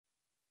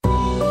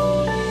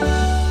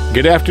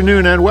Good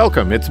afternoon and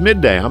welcome. It's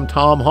midday. I'm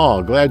Tom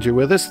Hall. Glad you're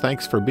with us.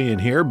 Thanks for being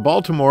here.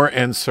 Baltimore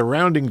and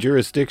surrounding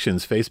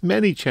jurisdictions face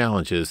many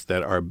challenges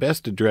that are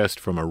best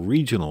addressed from a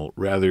regional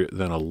rather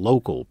than a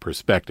local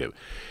perspective.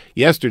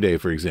 Yesterday,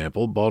 for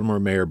example, Baltimore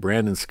Mayor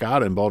Brandon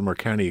Scott and Baltimore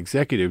County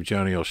Executive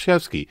Johnny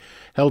Olszewski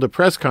held a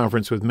press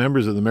conference with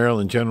members of the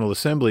Maryland General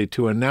Assembly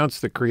to announce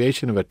the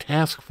creation of a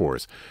task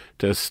force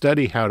to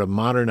study how to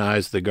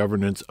modernize the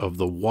governance of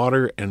the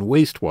water and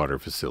wastewater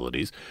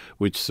facilities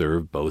which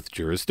serve both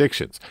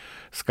jurisdictions.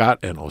 Scott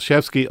and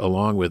Olszewski,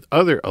 along with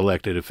other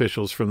elected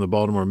officials from the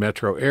Baltimore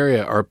metro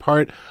area, are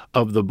part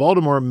of the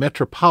Baltimore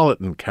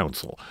Metropolitan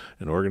Council,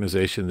 an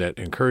organization that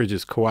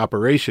encourages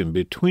cooperation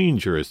between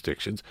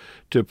jurisdictions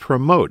to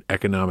promote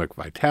economic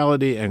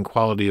vitality and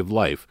quality of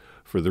life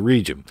for the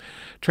region.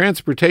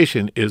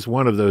 Transportation is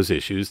one of those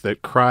issues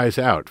that cries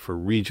out for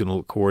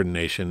regional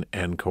coordination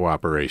and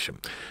cooperation.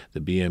 The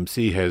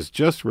BMC has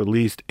just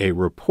released a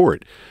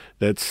report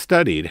that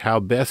studied how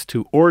best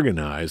to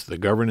organize the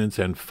governance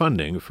and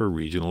funding for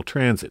regional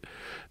transit.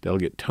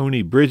 Delegate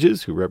Tony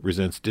Bridges, who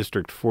represents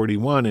District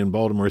 41 in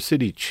Baltimore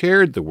City,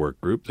 chaired the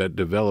work group that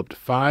developed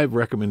 5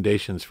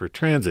 recommendations for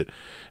transit,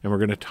 and we're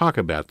going to talk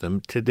about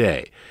them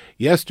today.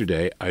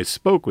 Yesterday, I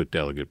spoke with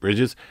Delegate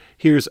Bridges.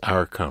 Here's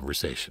our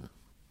conversation.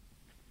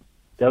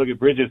 Delegate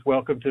Bridges,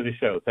 welcome to the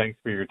show. Thanks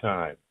for your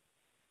time.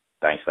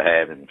 Thanks for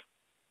having me.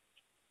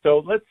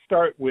 So let's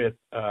start with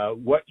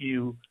what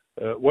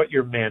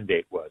your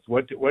mandate was.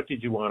 What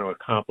did you want to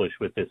accomplish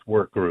with this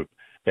work group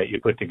that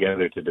you put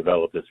together to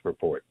develop this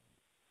report?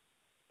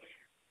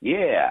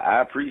 Yeah,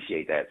 I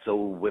appreciate that. So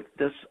with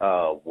this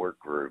work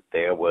group,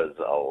 there was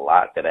a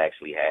lot that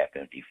actually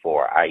happened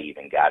before I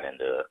even got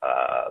into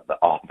the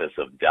office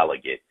of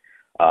delegate.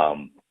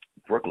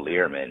 Brooke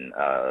Learman,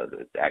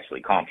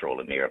 actually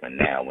Comptroller Learman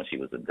now, when she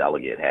was a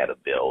delegate, had a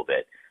bill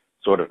that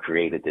sort of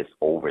created this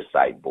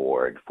oversight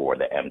board for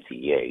the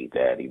MTA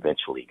that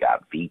eventually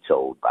got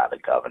vetoed by the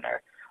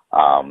governor.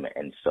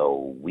 And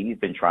so we've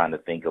been trying to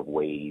think of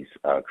ways,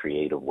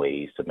 creative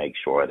ways to make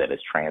sure that as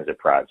transit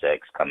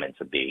projects come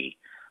into being,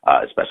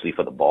 especially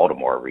for the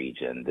Baltimore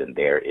region, then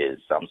there is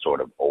some sort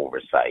of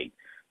oversight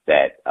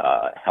that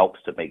helps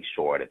to make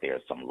sure that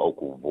there's some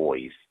local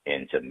voice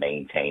into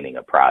maintaining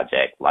a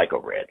project like a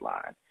red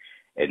line.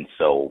 And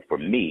so for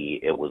me,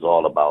 it was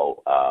all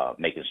about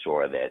making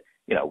sure that,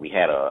 we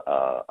had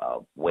a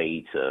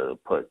way to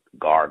put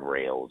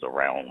guardrails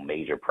around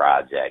major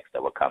projects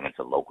that were coming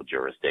to local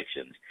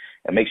jurisdictions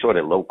and make sure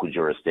that local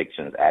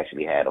jurisdictions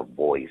actually had a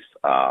voice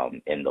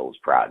in those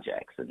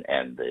projects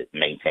and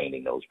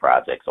maintaining those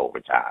projects over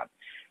time.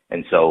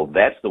 And so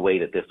that's the way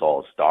that this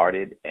all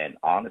started. And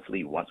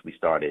honestly, once we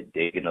started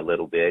digging a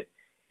little bit,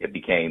 it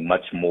became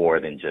much more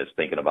than just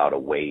thinking about a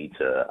way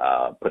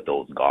to put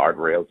those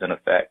guardrails in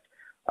effect.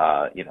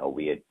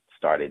 We had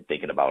started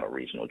thinking about a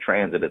regional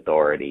transit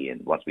authority.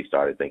 And once we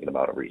started thinking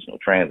about a regional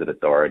transit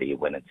authority, it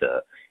went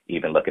into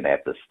even looking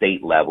at the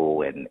state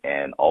level.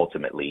 And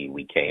ultimately,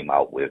 we came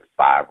out with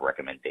 5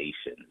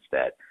 recommendations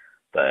that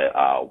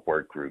the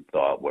work group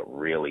thought would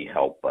really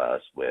help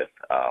us with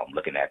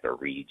looking at the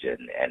region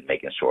and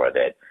making sure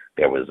that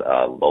there was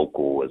a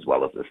local as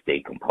well as a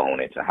state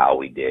component to how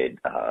we did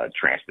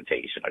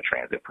transportation or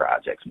transit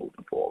projects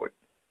moving forward.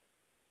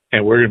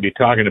 And we're going to be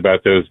talking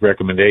about those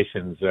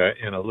recommendations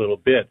in a little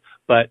bit.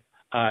 But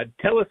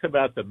tell us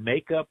about the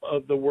makeup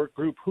of the work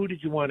group. Who did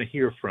you want to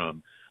hear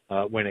from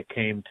when it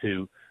came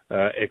to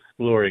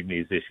exploring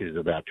these issues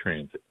about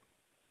transit?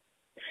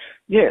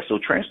 Yeah, so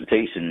transit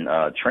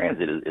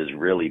is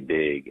really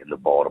big in the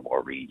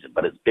Baltimore region,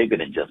 but it's bigger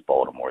than just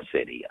Baltimore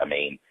City. I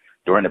mean,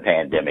 during the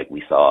pandemic,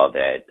 we saw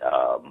that,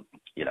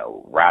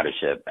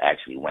 ridership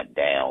actually went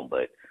down,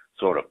 but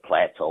sort of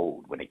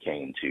plateaued when it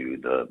came to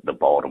the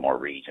Baltimore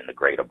region, the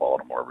greater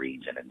Baltimore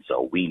region. And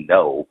so we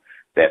know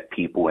that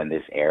people in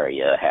this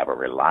area have a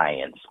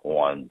reliance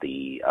on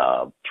the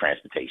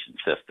transportation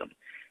system.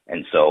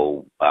 And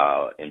so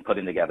in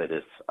putting together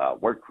this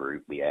work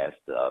group, we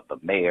asked the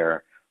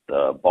mayor,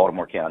 the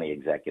Baltimore County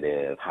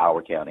Executive,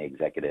 Howard County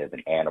Executive,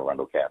 and Anne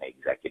Arundel County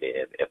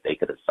Executive if they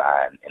could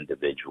assign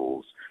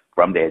individuals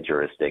from their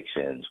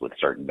jurisdictions with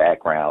certain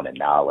background and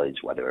knowledge,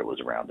 whether it was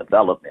around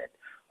development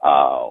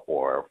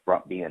or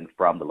being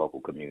from the local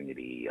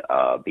community,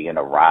 being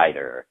a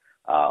rider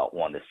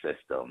on the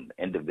system,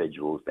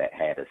 individuals that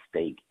had a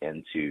stake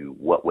into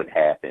what would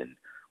happen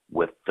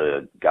with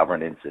the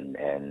governance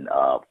and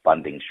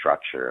funding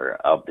structure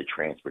of the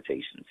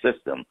transportation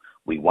system.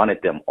 We wanted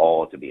them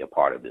all to be a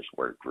part of this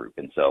work group.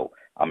 And so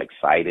I'm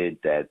excited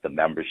that the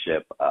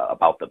membership,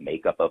 about the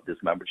makeup of this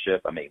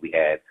membership. I mean, we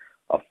had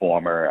a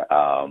former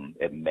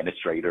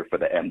administrator for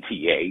the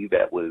MTA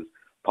that was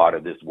part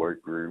of this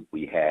work group.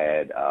 We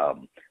had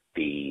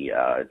the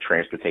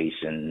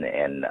transportation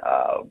and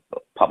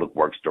public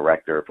works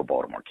director for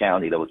Baltimore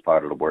County that was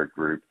part of the work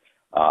group.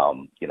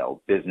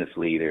 Business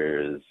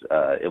leaders.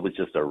 It was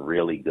just a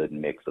really good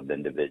mix of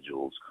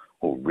individuals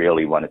who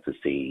really wanted to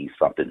see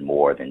something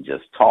more than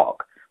just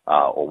talk,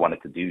 or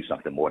wanted to do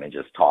something more than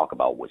just talk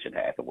about what should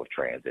happen with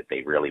transit.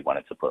 They really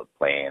wanted to put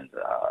plans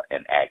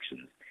and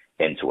actions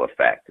into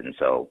effect. And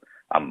so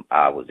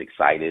I was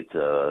excited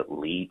to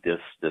lead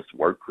this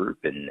work group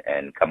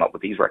and come up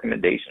with these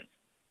recommendations.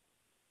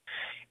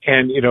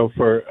 And,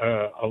 for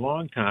a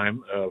long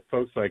time,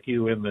 folks like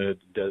you in the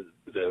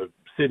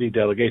city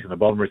delegation, the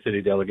Baltimore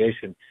City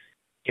delegation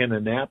in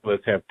Annapolis,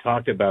 have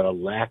talked about a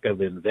lack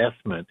of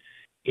investment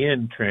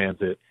in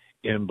transit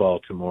in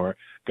Baltimore.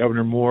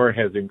 Governor Moore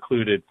has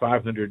included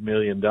 $500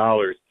 million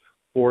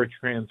for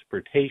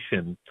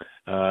transportation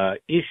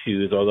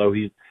issues, although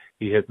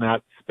he has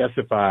not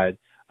specified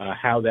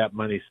how that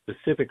money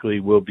specifically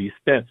will be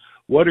spent.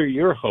 What are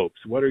your hopes?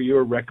 What are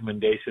your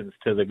recommendations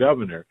to the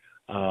governor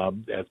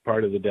as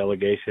part of the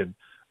delegation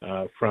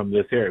from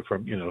this area,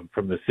 from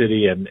the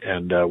city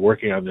and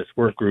working on this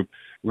work group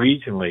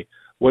regionally?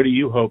 What do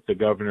you hope the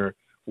governor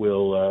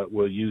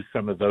will use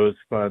some of those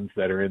funds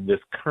that are in this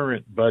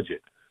current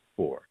budget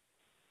for?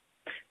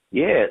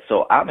 Yeah,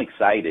 so I'm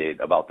excited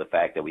about the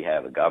fact that we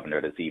have a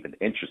governor that's even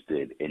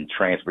interested in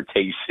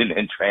transportation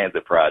and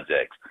transit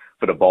projects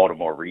for the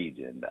Baltimore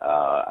region.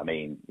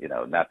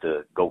 Not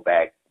to go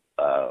back,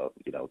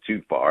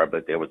 too far,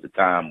 but there was a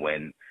time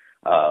when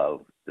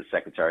the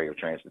Secretary of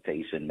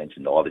Transportation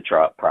mentioned all the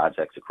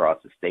projects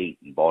across the state,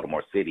 and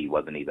Baltimore City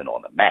wasn't even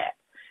on the map.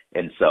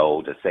 And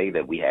so to say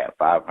that we have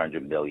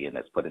 $500 million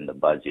that's put in the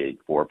budget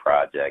for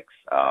projects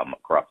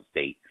across the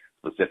state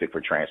specific for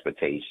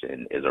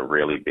transportation is a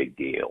really big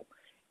deal.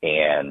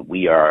 And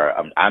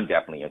I'm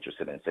definitely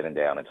interested in sitting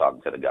down and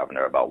talking to the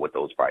governor about what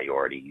those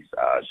priorities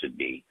should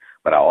be.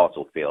 But I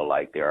also feel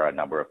like there are a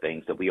number of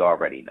things that we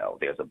already know.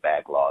 There's a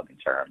backlog in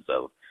terms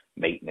of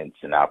maintenance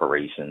and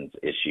operations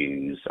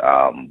issues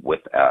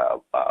with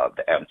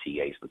the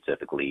MTA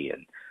specifically,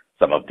 and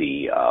some of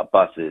the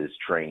buses,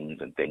 trains,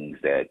 and things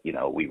that,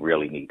 we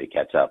really need to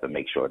catch up and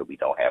make sure that we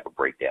don't have a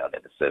breakdown in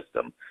the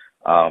system.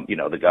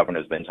 The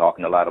governor's been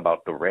talking a lot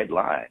about the red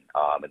line,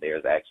 and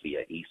there's actually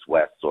an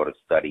east-west sort of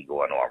study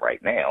going on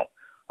right now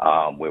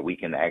where we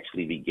can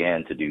actually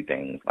begin to do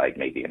things like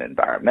maybe an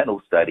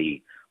environmental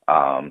study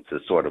to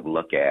sort of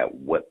look at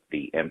what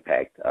the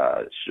impact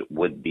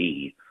would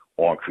be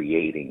on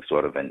creating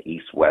sort of an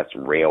east-west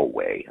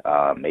railway,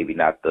 maybe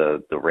not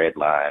the red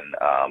line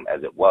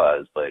as it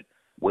was, but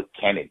what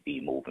can it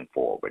be moving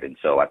forward? And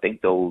so I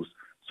think those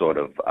sort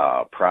of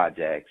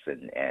projects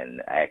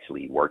and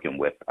actually working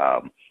with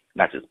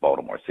not just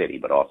Baltimore City,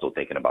 but also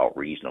thinking about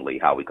regionally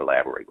how we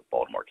collaborate with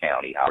Baltimore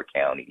County, Howard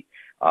County,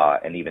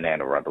 and even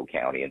Anne Arundel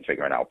County, and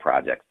figuring out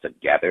projects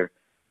together.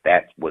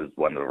 That was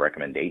one of the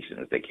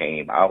recommendations that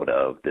came out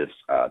of this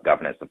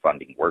governance and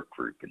funding work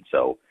group. And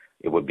so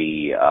it would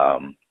be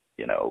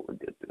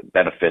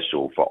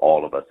beneficial for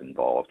all of us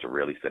involved to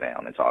really sit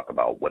down and talk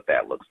about what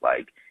that looks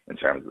like in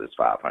terms of this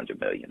 $500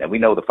 million. And we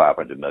know the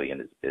 $500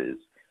 million is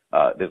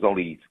there's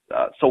only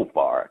so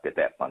far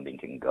that funding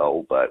can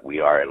go, but we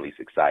are at least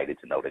excited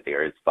to know that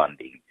there is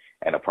funding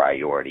and a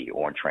priority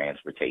on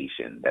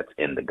transportation that's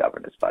in the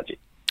governor's budget.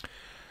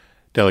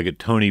 Delegate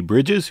Tony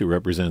Bridges, who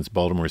represents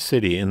Baltimore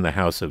City in the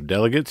House of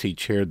Delegates, he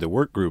chaired the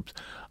work groups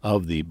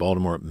of the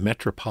Baltimore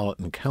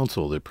Metropolitan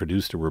Council that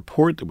produced a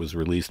report that was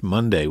released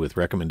Monday with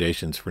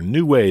recommendations for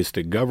new ways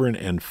to govern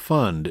and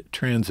fund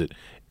transit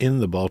in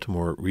the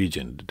Baltimore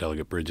region.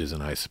 Delegate Bridges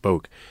and I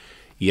spoke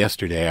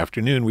yesterday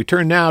afternoon. We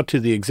turn now to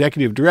the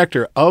executive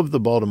director of the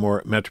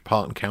Baltimore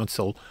Metropolitan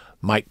Council,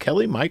 Mike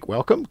Kelly. Mike,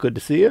 welcome. Good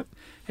to see you.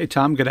 Hey,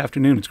 Tom. Good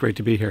afternoon. It's great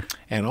to be here.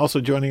 And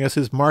also joining us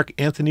is Mark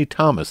Anthony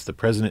Thomas, the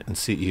president and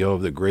CEO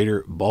of the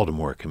Greater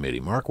Baltimore Committee.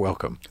 Mark,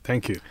 welcome.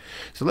 Thank you.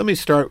 So let me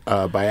start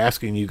by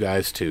asking you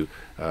guys to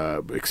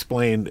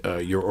explain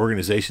your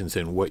organizations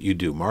and what you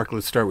do. Mark,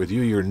 let's start with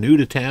you. You're new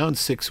to town,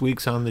 6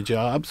 weeks on the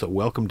job, so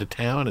welcome to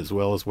town as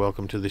well as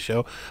welcome to the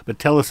show. But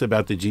tell us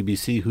about the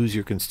GBC. Who's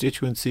your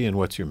constituency and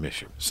what's your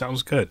mission?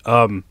 Sounds good.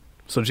 So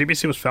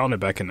GBC was founded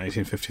back in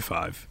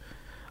 1955.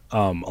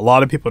 A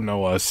lot of people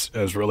know us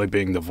as really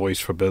being the voice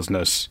for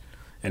business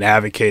and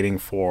advocating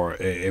for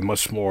a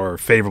much more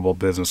favorable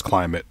business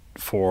climate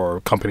for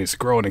companies to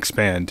grow and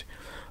expand.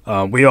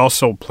 We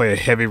also play a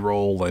heavy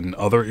role in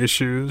other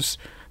issues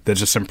that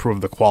just improve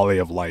the quality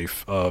of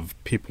life of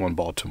people in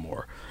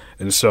Baltimore.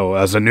 And so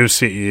as a new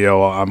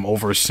CEO, I'm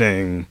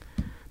overseeing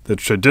the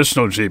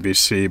traditional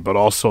GBC, but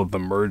also the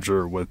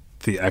merger with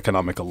the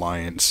Economic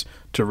Alliance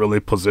to really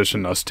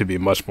position us to be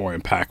much more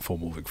impactful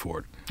moving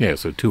forward. Yeah,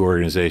 so two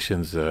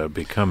organizations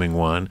becoming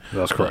one.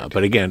 That's correct.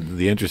 But again,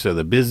 the interest of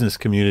the business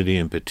community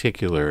in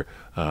particular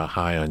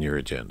high on your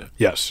agenda.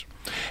 Yes.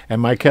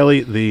 And Mike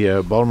Kelly,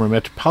 the Baltimore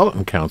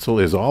Metropolitan Council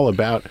is all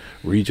about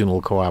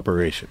regional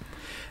cooperation.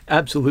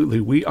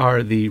 Absolutely. We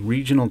are the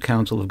Regional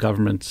Council of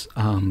Governments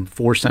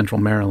for Central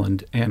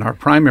Maryland, and our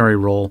primary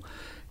role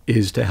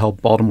is to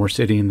help Baltimore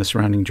City and the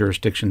surrounding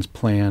jurisdictions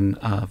plan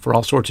for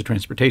all sorts of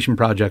transportation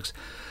projects.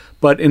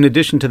 But in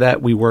addition to that,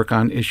 we work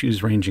on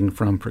issues ranging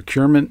from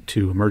procurement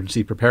to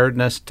emergency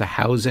preparedness to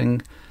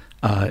housing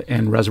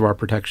and reservoir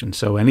protection.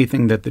 So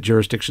anything that the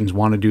jurisdictions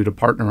want to do to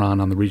partner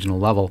on the regional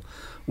level,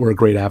 we're a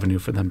great avenue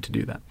for them to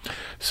do that.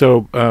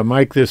 So,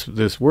 Mike,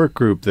 this work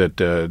group that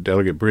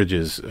Delegate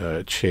Bridges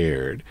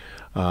chaired,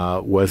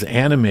 was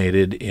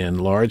animated in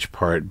large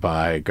part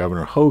by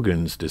Governor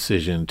Hogan's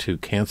decision to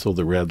cancel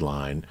the Red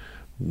Line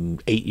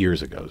 8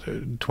 years ago, so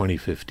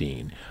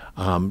 2015.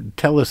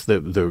 Tell us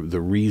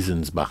the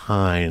reasons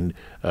behind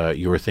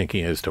your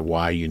thinking as to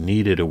why you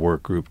needed a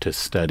work group to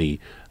study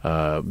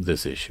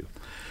this issue.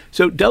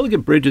 So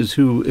Delegate Bridges,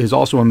 who is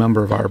also a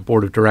member of our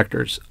board of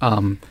directors,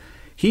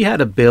 he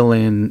had a bill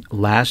in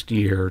last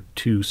year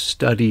to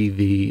study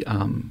the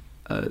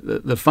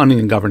funding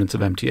and governance of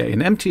MTA.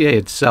 And MTA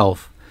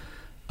itself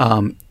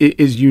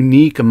is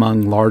unique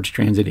among large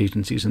transit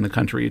agencies in the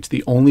country. It's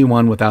the only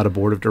one without a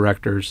board of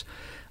directors.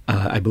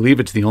 I believe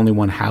it's the only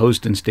one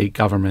housed in state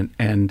government.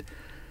 And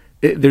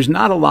there's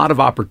not a lot of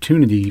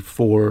opportunity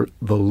for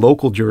the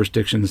local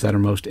jurisdictions that are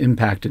most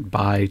impacted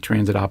by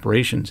transit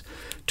operations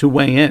to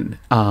weigh in.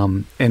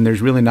 And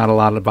there's really not a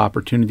lot of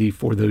opportunity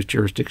for those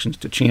jurisdictions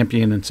to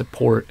champion and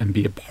support and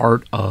be a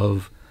part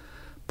of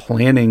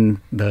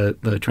planning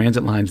the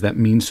transit lines that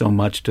mean so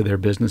much to their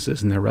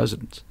businesses and their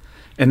residents.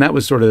 And that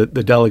was sort of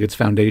the delegate's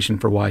foundation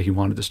for why he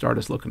wanted to start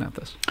us looking at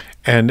this.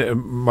 And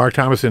Mark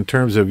Thomas, in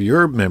terms of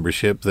your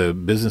membership, the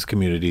business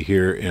community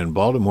here in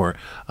Baltimore,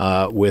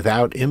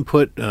 without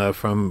input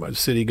from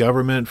city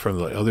government, from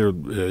the other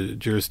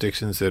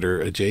jurisdictions that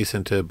are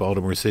adjacent to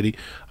Baltimore City,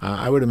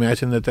 I would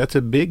imagine that that's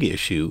a big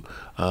issue,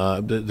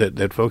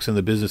 that folks in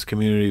the business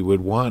community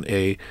would want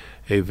a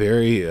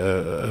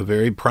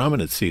very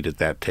prominent seat at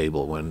that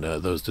table when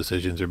those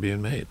decisions are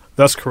being made.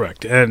 That's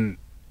correct. And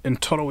in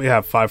total, we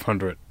have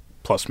 500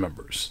 plus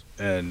members.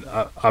 And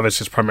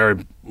obviously it's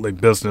primarily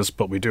business,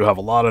 but we do have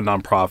a lot of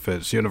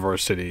nonprofits,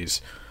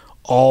 universities,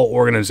 all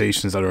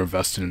organizations that are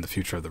invested in the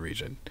future of the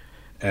region.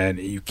 And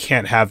you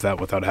can't have that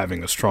without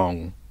having a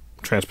strong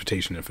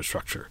transportation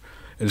infrastructure.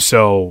 And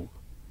so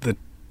the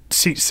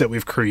seats that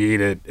we've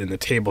created and the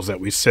tables that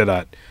we sit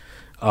at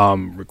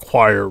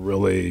require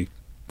really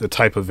the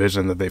type of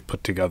vision that they've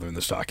put together in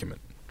this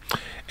document.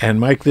 And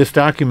Mike, this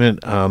document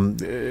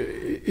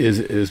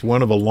is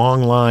one of a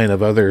long line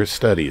of other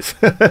studies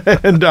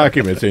and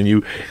documents, and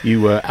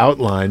you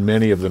outline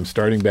many of them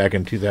starting back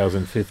in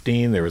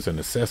 2015. There was an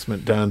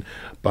assessment done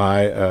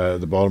by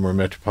the Baltimore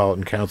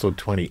Metropolitan Council in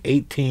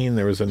 2018.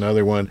 There was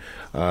another one.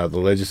 The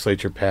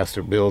legislature passed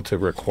a bill to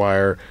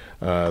require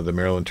the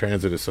Maryland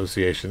Transit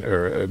Association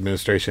or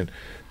Administration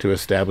to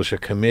establish a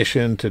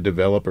commission to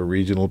develop a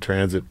regional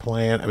transit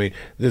plan. I mean,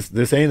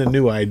 this ain't a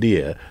new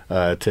idea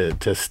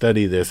to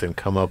study this and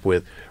come up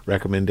with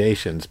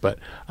recommendations, but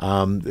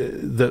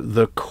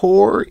the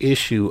core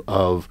issue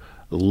of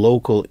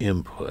local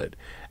input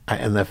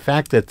and the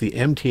fact that the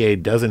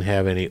MTA doesn't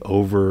have any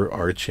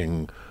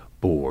overarching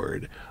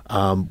board,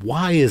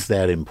 why is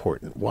that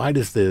important? Why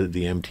does the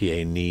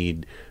MTA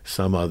need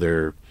some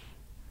other,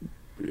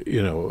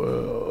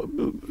 the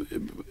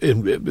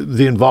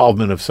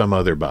involvement of some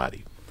other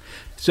body?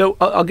 So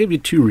I'll give you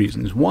two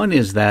reasons. One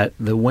is that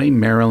the way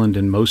Maryland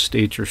and most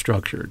states are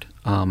structured,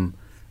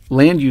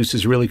 land use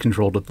is really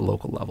controlled at the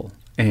local level.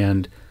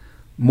 And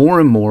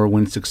more,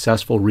 when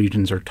successful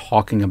regions are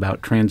talking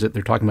about transit,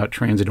 they're talking about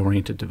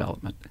transit-oriented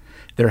development.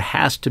 There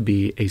has to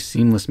be a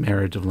seamless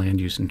marriage of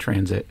land use and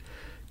transit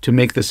to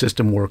make the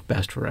system work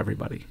best for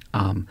everybody.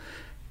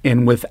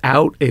 And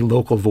without a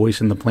local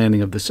voice in the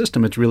planning of the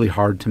system, it's really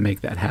hard to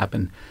make that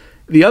happen.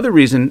 The other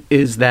reason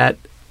is that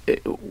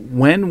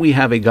when we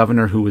have a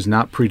governor who is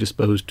not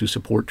predisposed to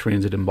support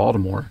transit in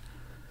Baltimore,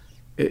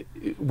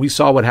 we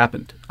saw what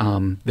happened.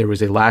 There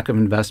was a lack of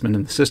investment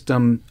in the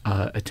system.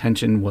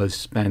 Attention was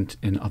spent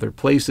in other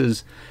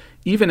places.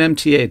 Even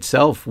MTA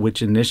itself,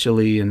 which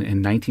initially in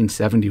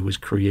 1970 was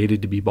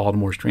created to be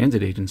Baltimore's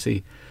transit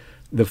agency,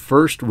 the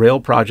first rail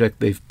project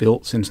they've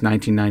built since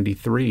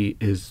 1993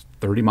 is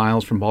 30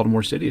 miles from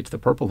Baltimore City. It's the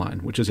Purple Line,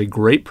 which is a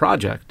great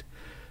project,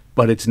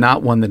 but it's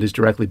not one that is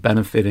directly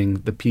benefiting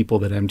the people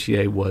that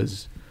MTA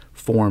was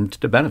formed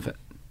to benefit.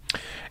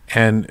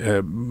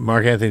 And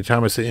Mark Anthony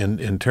Thomas,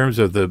 in terms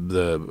of the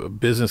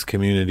business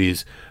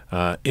community's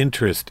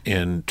interest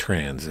in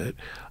transit,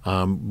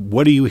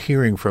 what are you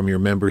hearing from your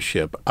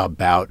membership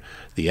about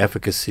the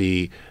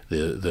efficacy,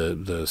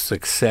 the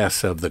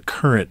success of the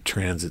current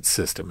transit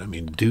system? I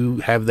mean,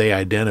 have they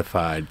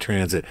identified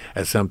transit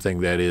as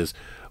something that is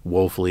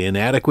woefully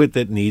inadequate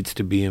that needs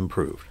to be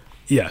improved?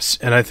 Yes,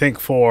 and I think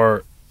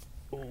for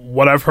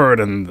what I've heard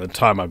in the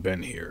time I've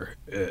been here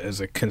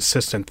is a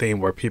consistent theme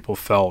where people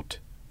felt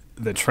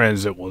that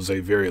transit was a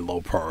very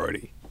low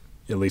priority,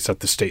 at least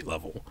at the state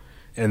level,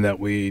 and that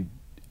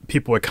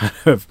people were kind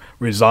of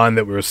resigned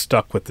that we were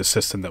stuck with the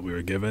system that we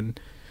were given,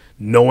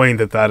 knowing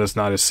that that is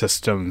not a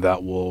system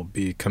that will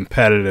be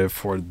competitive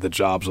for the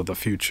jobs of the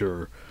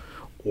future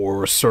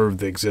or serve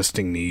the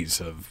existing needs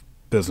of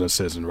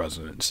businesses and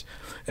residents.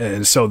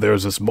 And so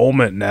there's this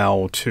moment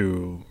now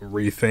to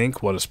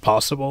rethink what is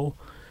possible,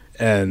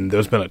 and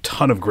there's been a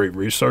ton of great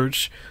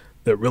research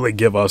that really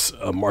give us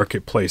a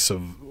marketplace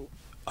of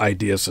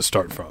ideas to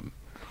start from.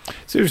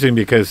 It's interesting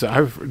because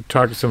I've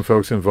talked to some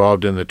folks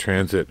involved in the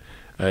transit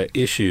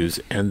issues,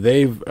 and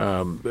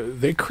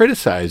they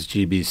criticized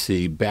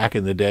GBC back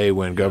in the day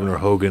when Governor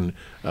Hogan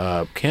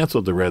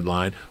canceled the Red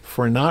Line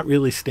for not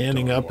really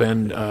standing up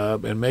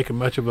and making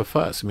much of a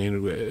fuss. I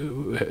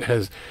mean,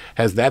 has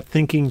that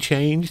thinking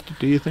changed,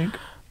 do you think?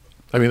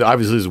 I mean,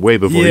 obviously, this is way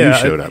before you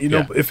showed up. You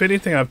know, if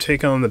anything, I've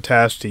taken on the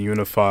task to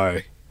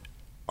unify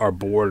our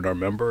board and our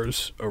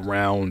members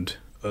around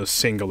a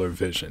singular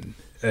vision.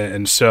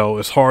 And so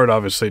it's hard,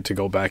 obviously, to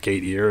go back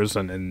 8 years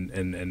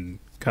and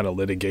kind of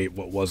litigate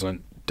what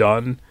wasn't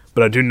done.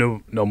 But I do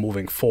know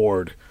moving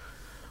forward,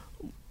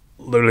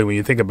 literally, when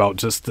you think about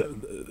just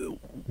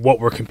what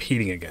we're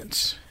competing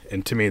against,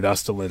 and to me,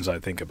 that's the lens I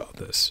think about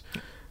this.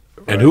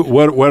 Right? And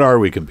what are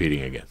we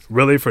competing against?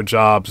 Really for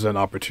jobs and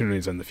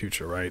opportunities in the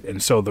future, right?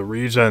 And so the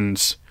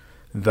regions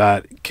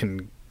that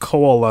can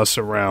coalesce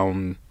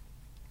around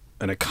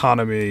an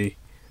economy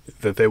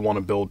that they want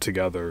to build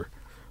together,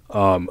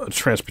 a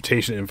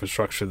transportation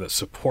infrastructure that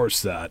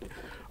supports that,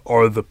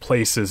 are the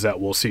places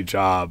that will see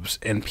jobs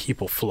and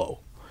people flow.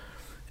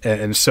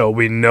 And so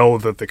we know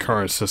that the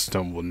current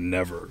system will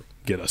never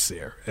get us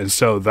there. And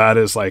so that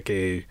is like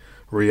a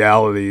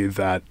reality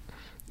that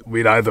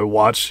we'd either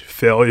watch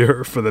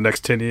failure for the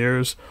next 10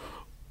 years,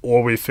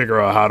 or we figure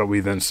out how do we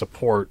then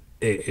support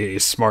a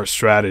smart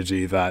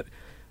strategy that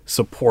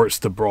supports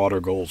the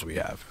broader goals we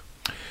have.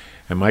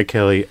 And Mike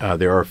Kelly,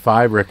 there are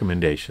 5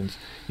 recommendations.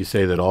 You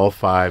say that all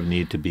 5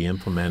 need to be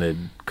implemented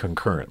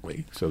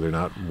concurrently, so they're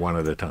not one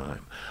at a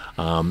time.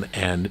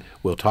 And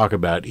we'll talk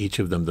about each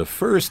of them. The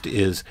first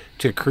is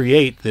to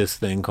create this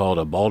thing called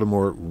a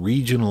Baltimore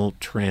Regional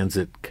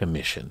Transit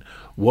Commission.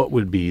 What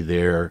would be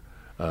their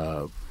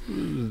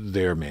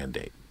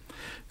mandate?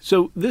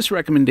 So this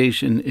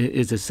recommendation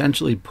is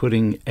essentially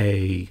putting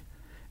a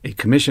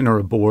commission or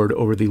a board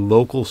over the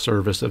local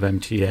service of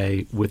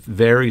MTA with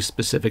very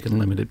specific and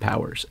limited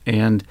powers.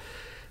 And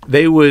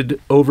they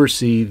would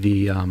oversee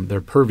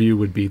their purview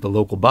would be the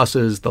local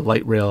buses, the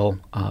light rail,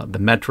 the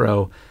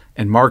metro,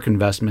 and MARC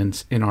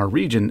investments in our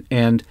region.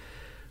 And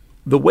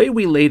the way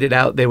we laid it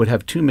out, they would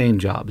have 2 main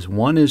jobs.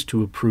 One is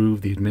to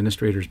approve the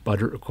administrator's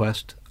budget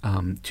request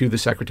to the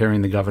secretary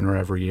and the governor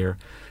every year.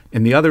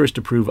 And the other is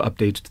to approve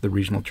updates to the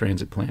regional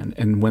transit plan.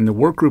 And when the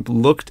work group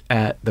looked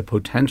at the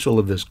potential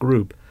of this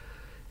group,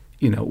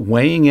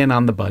 weighing in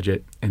on the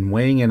budget and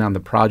weighing in on the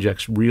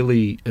projects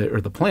really,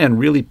 or the plan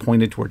really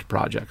pointed towards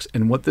projects.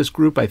 And what this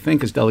group, I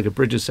think, as Delegate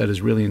Bridges said,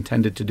 is really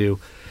intended to do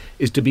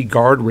is to be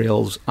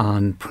guardrails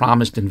on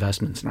promised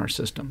investments in our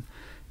system.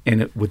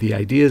 And with the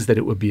idea is that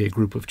it would be a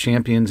group of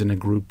champions and a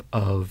group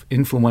of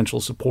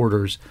influential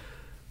supporters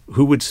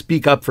who would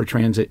speak up for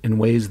transit in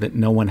ways that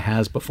no one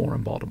has before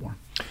in Baltimore.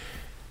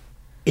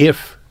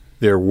 If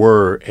there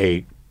were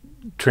a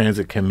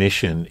transit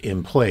commission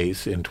in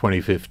place in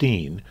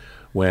 2015,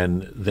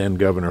 when then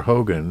Governor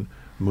Hogan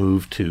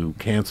moved to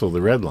cancel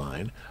the Red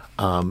Line,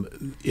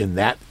 in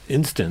that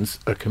instance,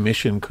 a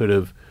commission could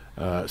have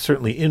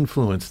certainly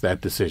influenced that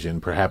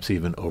decision, perhaps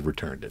even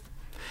overturned it.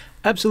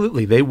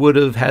 Absolutely. They would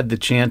have had the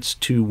chance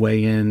to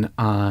weigh in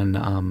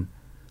on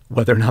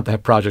whether or not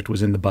that project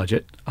was in the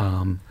budget.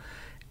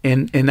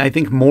 And I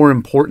think more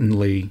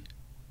importantly,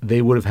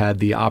 they would have had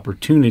the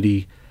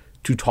opportunity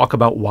to talk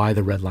about why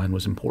the Red Line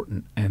was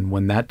important. And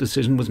when that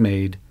decision was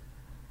made,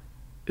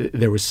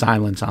 there was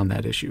silence on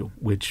that issue,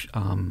 which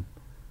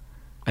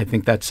I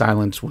think that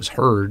silence was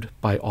heard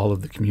by all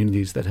of the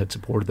communities that had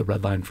supported the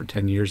Red Line for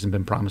 10 years and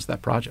been promised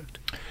that project.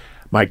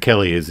 Mike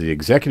Kelly is the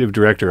executive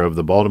director of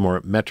the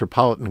Baltimore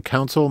Metropolitan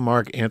Council.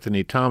 Mark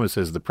Anthony Thomas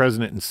is the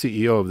president and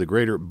CEO of the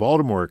Greater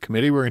Baltimore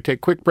Committee. We're going to take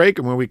a quick break,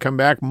 and when we come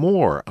back,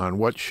 more on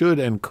what should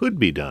and could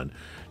be done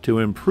to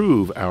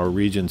improve our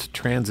region's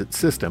transit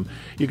system.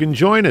 You can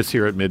join us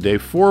here at Midday,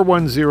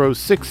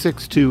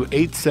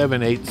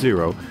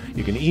 410-662-8780.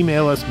 You can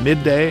email us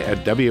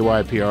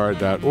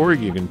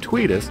midday@wypr.org. You can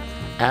tweet us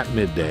at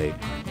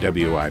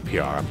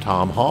midday_WYPR. I'm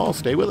Tom Hall.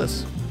 Stay with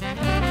us.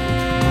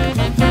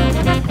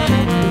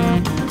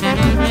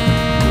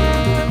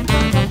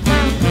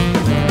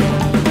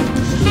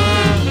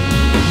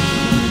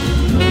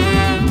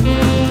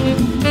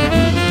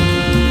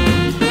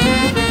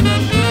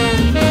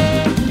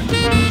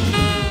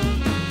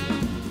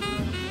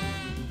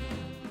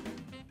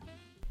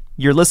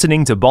 You're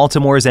listening to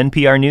Baltimore's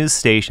NPR news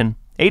station,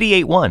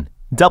 88.1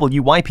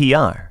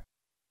 WYPR.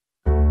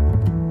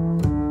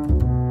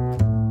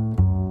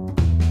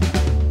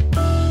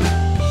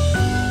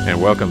 And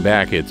welcome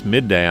back. It's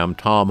Midday. I'm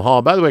Tom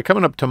Hall. By the way,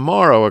 coming up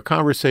tomorrow, a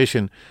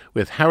conversation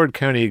with Howard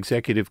County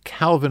Executive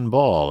Calvin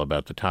Ball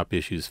about the top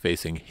issues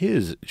facing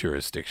his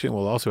jurisdiction.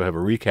 We'll also have a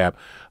recap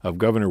of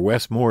Governor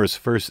Wes Moore's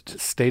first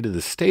State of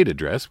the State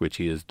address, which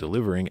he is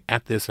delivering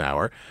at this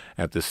hour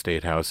at the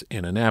State House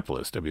in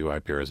Annapolis.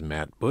 WYPR's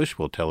Matt Bush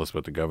will tell us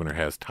what the governor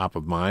has top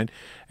of mind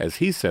as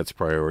he sets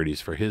priorities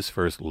for his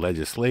first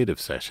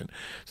legislative session.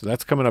 So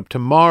that's coming up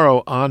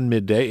tomorrow on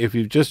Midday. If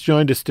you've just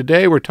joined us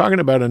today, we're talking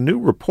about a new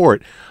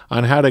report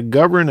on how to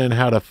govern and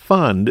how to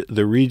fund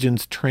the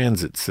region's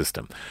transit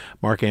system.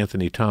 Mark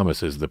Anthony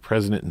Thomas is the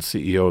president and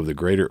CEO of the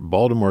Greater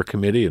Baltimore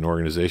Committee, an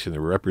organization that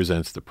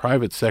represents the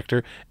private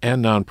sector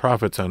and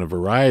nonprofits on a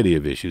variety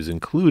of issues,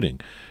 including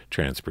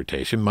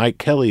transportation. Mike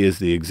Kelly is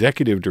the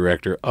executive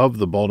director of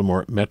the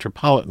Baltimore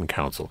Metropolitan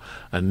Council,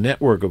 a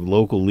network of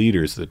local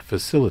leaders that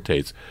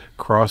facilitates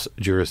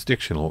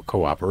cross-jurisdictional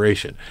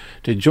cooperation.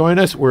 To join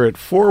us, we're at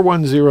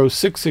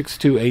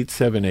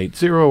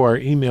 410-662-8780, our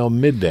email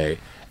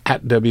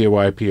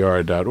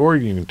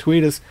midday@wypr.org. You can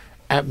tweet us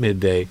at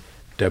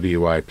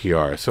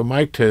midday.wypr. So,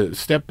 Mike, to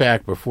step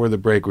back before the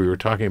break, we were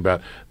talking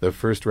about the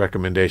first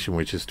recommendation,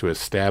 which is to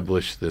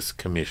establish this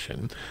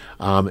commission.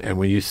 And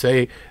when you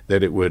say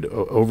that it would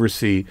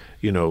oversee,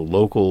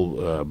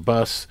 local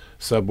bus,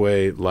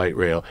 subway, light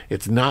rail,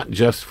 it's not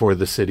just for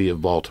the city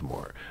of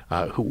Baltimore.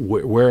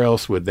 Where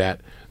else would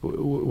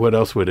what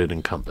else would it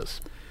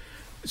encompass?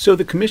 So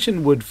the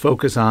commission would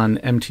focus on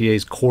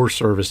MTA's core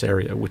service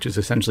area, which is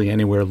essentially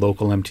anywhere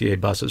local MTA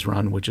buses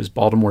run, which is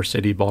Baltimore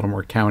City,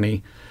 Baltimore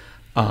County,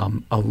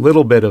 a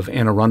little bit of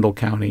Anne Arundel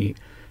County,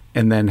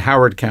 and then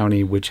Howard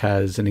County, which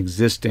has an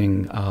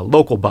existing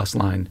local bus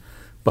line,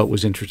 but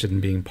was interested in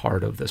being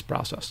part of this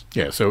process.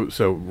 Yeah,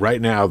 so right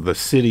now the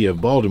city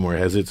of Baltimore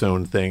has its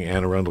own thing,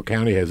 Anne Arundel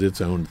County has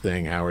its own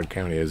thing, Howard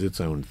County has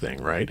its own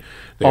thing, right?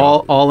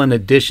 All in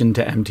addition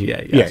to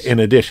MTA, yes. Yeah, in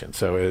addition.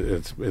 So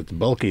it's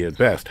bulky at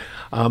best.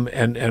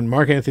 And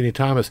Mark Anthony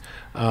Thomas,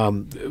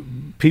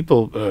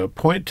 people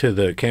point to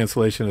the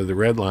cancellation of the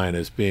Red Line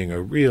as being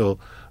a real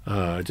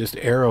just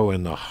arrow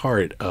in the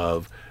heart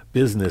of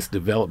business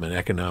development,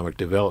 economic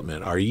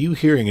development. Are you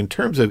hearing, in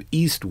terms of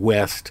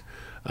east-west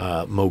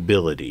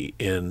mobility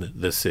in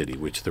the city,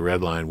 which the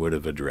Red Line would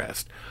have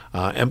addressed?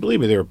 And believe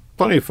me, there are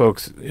plenty of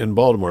folks in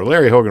Baltimore.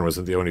 Larry Hogan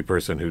wasn't the only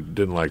person who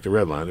didn't like the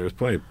Red Line. There was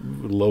plenty of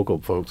local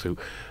folks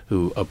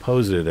who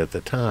opposed it at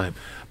the time.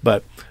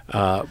 But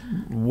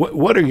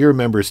what are your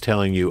members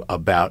telling you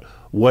about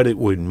what it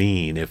would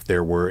mean if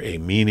there were a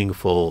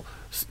meaningful,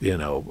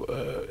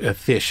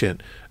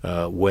 efficient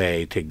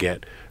way to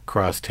get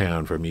cross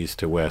town from east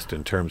to west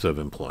in terms of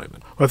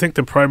employment? Well, I think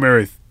the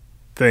primary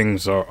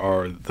things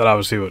are that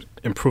obviously would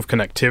improve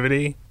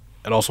connectivity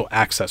and also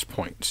access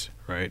points,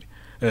 right?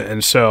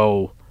 And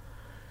so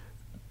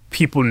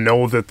people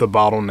know that the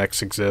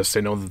bottlenecks exist.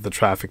 They know that the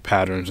traffic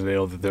patterns, and they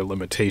know that there are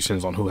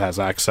limitations on who has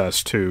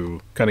access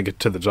to kind of get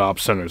to the job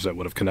centers that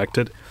would have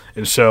connected.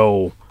 And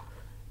so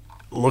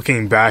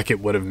looking back, it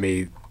would have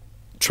made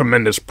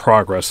tremendous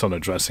progress on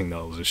addressing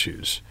those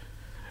issues.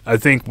 I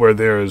think where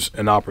there's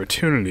an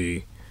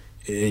opportunity,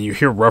 and you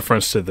hear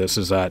reference to this,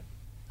 is that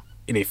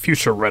in a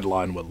future Red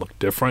Line would look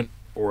different,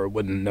 or it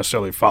wouldn't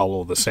necessarily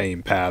follow the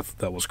same path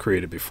that was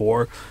created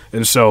before.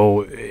 And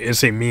so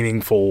it's a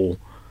meaningful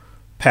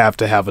path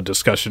to have a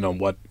discussion on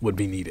what would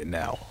be needed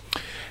now.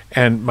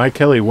 And Mike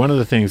Kelly, one of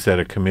the things that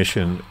a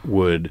commission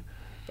would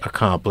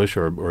accomplish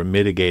or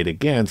mitigate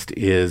against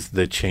is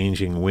the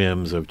changing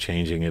whims of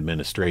changing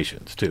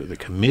administrations, too. The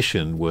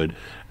commission would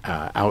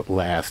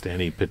outlast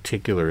any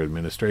particular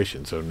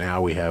administration. So now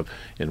we have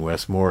in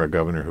Wes Moore a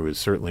governor who is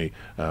certainly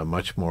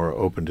much more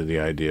open to the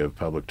idea of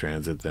public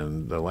transit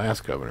than the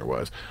last governor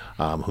was.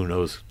 Who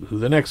knows who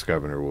the next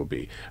governor will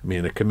be? I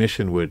mean, a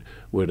commission would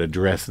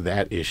address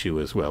that issue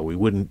as well. We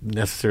wouldn't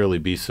necessarily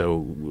be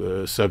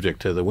so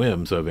subject to the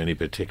whims of any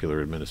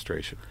particular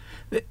administration.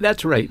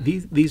 That's right.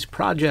 These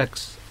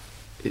projects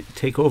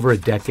take over a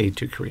decade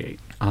to create.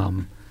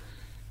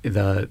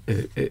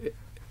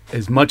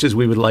 As much as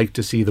we would like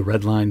to see the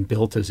Red Line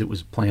built as it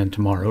was planned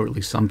tomorrow, or at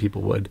least some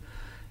people would,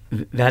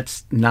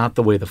 that's not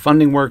the way the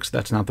funding works.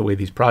 That's not the way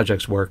these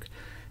projects work.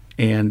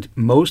 And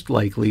most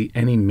likely,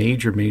 any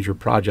major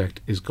project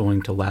is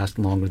going to last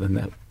longer than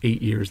the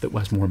 8 years that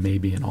Wes Moore may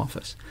be in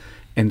office.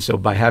 And so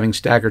by having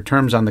staggered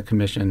terms on the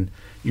commission,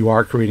 you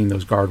are creating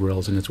those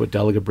guardrails, and it's what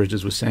Delegate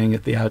Bridges was saying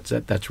at the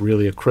outset. That's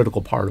really a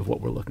critical part of what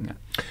we're looking at.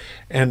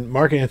 And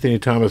Mark Anthony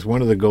Thomas,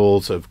 one of the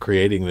goals of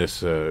creating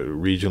this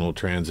regional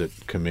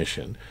transit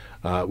commission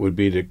would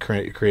be to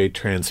create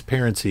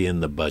transparency in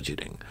the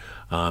budgeting.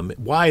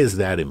 Why is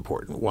that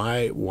important?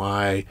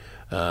 Why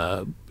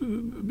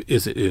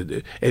is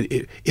it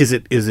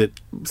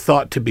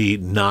thought to be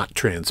not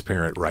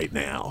transparent right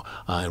now?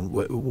 And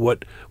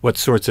what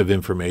sorts of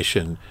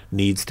information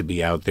needs to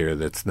be out there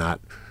that's not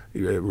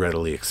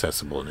readily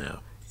accessible now?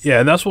 Yeah,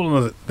 and that's one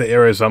of the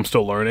areas I'm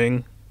still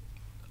learning,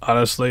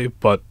 honestly.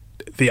 But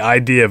the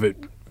idea of it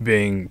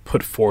being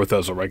put forth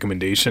as a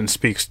recommendation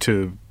speaks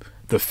to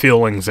the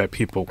feelings that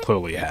people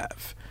clearly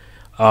have.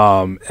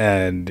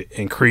 And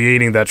in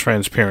creating that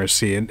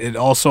transparency, and it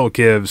also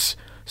gives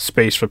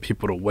space for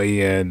people to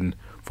weigh in,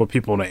 for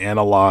people to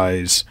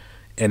analyze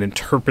and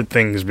interpret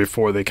things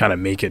before they kind of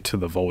make it to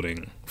the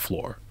voting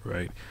floor,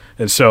 right?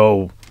 And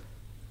so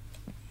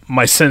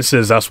my sense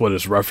is that's what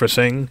it's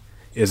referencing,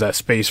 is that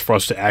space for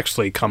us to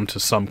actually come to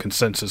some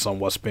consensus on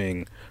what's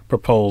being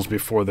proposed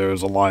before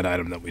there's a line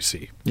item that we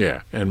see.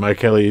 Yeah. And Mike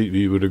Kelly,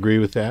 you would agree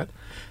with that?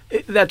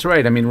 That's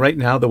right. I mean, right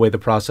now, the way the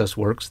process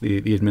works,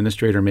 the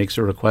administrator makes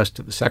a request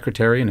to the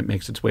secretary, and it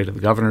makes its way to the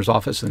governor's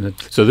office. And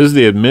So this is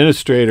the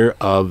administrator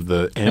of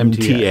the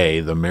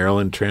MTA, the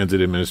Maryland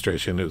Transit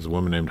Administration. It was a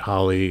woman named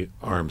Holly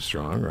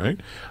Armstrong, right,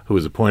 who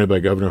was appointed by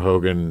Governor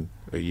Hogan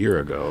a year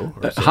ago.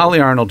 Holly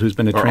Arnold, who's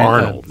been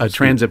Arnold, a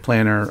transit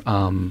planner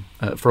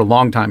for a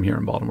long time here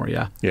in Baltimore,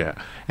 yeah. Yeah.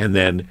 And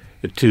then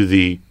to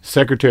the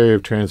Secretary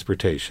of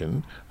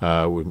Transportation,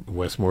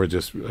 Westmore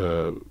just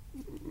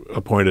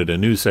appointed a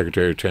new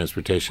Secretary of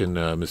Transportation,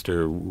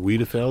 Mr.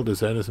 Wiedefeld. Is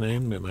that his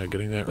name? Am I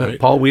getting that right?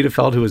 Paul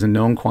Wiedefeld, who is a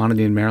known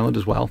quantity in Maryland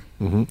as well.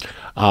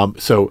 Mm-hmm.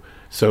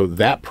 So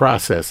that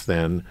process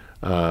then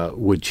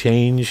would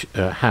change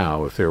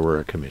how if there were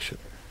a commission?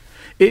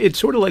 It's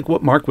sort of like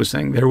what Mark was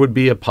saying. There would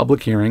be a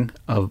public hearing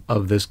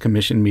of this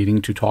commission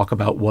meeting to talk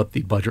about what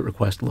the budget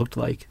request looked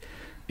like.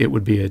 It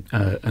would be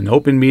an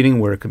open meeting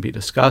where it could be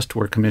discussed,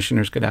 where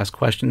commissioners could ask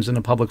questions in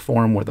a public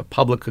forum, where the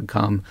public could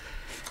come.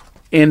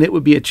 And it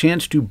would be a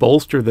chance to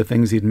bolster the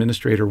things the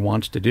administrator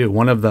wants to do.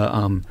 One of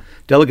the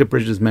Delegate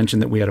Bridges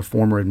mentioned that we had a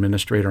former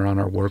administrator on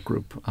our work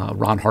group,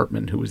 Ron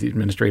Hartman, who was the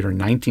administrator in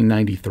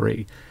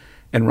 1993.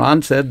 And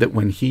Ron said that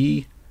when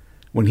he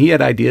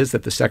had ideas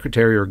that the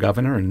secretary or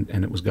governor, and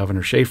it was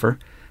Governor Schaefer,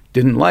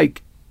 didn't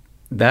like,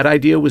 that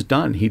idea was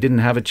done. He didn't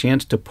have a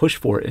chance to push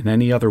for it in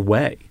any other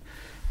way.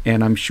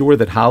 And I'm sure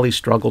that Holly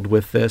struggled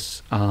with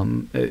this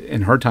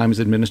in her time as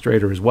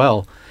administrator as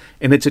well.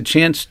 And it's a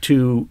chance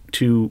to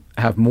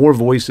have more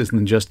voices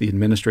than just the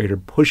administrator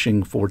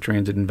pushing for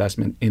transit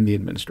investment in the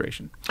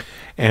administration.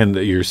 And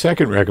your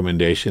second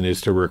recommendation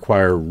is to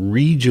require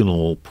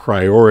regional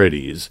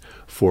priorities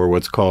for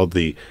what's called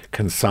the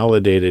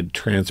Consolidated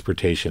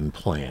Transportation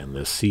Plan, the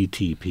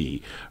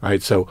CTP. All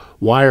right. So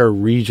why are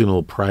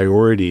regional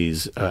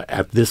priorities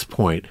at this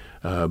point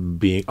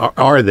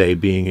are they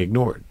being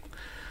ignored?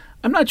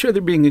 I'm not sure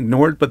they're being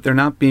ignored, but they're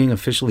not being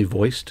officially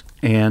voiced.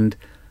 And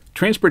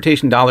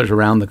transportation dollars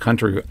around the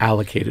country are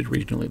allocated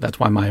regionally. That's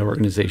why my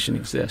organization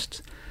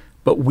exists.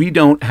 But we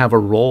don't have a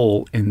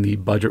role in the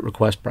budget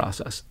request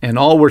process. And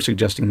all we're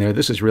suggesting there,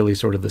 this is really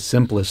sort of the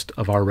simplest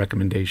of our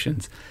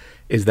recommendations,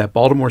 is that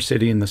Baltimore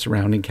City and the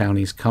surrounding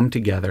counties come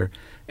together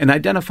and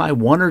identify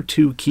one or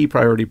two key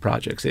priority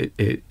projects.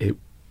 It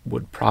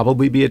would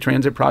probably be a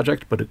transit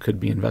project, but it could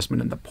be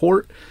investment in the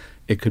port.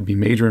 It could be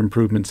major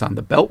improvements on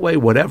the Beltway,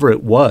 whatever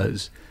it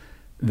was,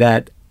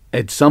 that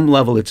at some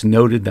level it's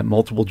noted that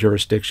multiple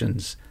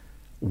jurisdictions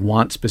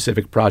want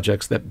specific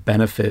projects that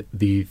benefit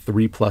the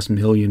 3+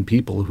 million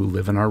people who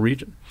live in our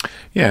region.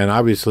 Yeah, and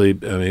obviously,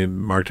 I mean,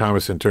 Mark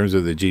Thomas, in terms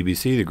of the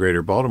GBC, the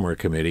Greater Baltimore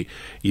Committee,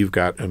 you've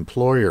got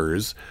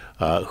employers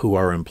who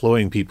are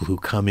employing people who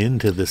come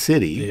into the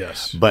city,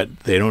 yes,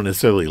 but they don't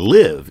necessarily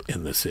live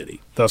in the city.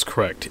 That's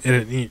correct.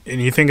 And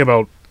you think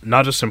about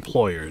not just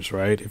employers,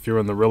 right? If you're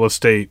in the real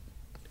estate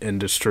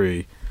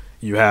industry,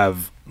 you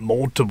have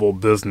multiple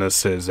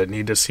businesses that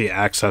need to see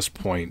access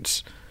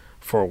points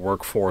for a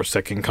workforce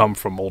that can come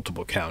from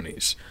multiple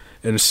counties.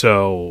 And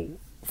so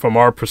from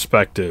our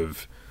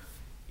perspective,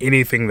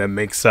 anything that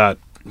makes that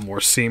more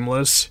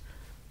seamless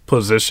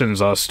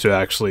positions us to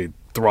actually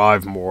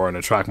thrive more and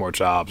attract more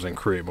jobs and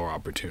create more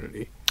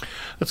opportunity.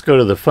 Let's go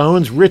to the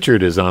phones.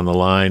 Richard is on the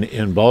line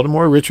in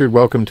Baltimore. Richard,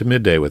 welcome to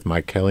Midday with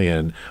Mike Kelly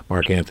and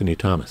Mark Anthony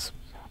Thomas.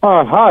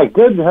 Hi,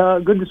 good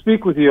to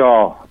speak with you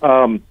all.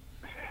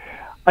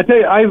 I tell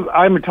you,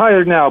 I'm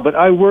retired now, but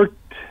I worked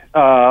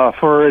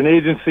for an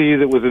agency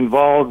that was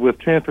involved with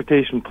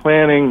transportation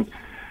planning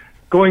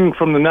going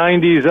from the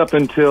 90s up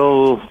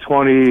until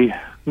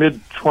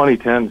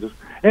mid-2010s.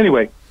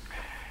 Anyway,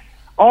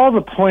 all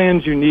the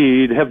plans you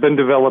need have been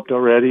developed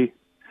already.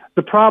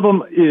 The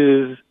problem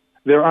is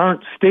there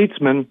aren't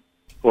statesmen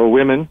or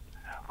women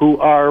who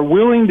are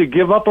willing to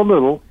give up a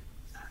little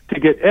to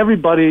get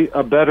everybody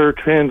a better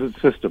transit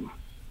system.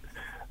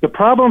 The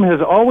problem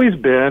has always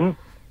been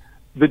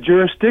the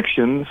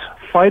jurisdictions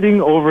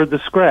fighting over the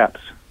scraps.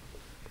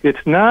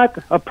 It's not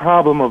a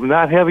problem of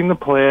not having the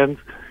plans.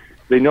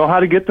 They know how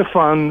to get the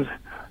funds.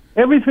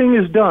 Everything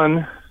has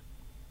been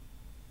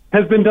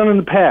done in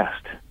the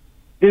past.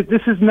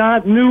 This is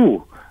not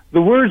new.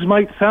 The words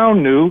might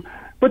sound new,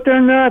 but they're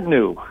not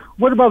new.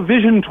 What about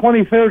Vision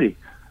 2030?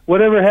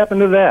 Whatever happened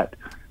to that?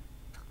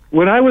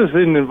 When I was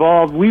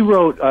involved, we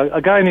wrote,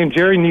 a guy named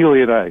Jerry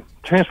Neely and I,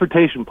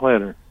 transportation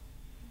planner,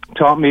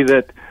 taught me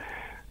that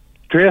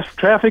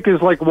traffic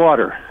is like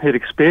water. It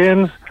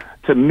expands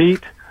to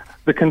meet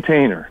the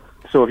container.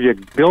 So if you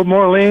build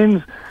more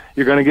lanes,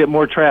 you're going to get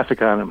more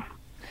traffic on them.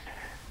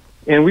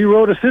 And we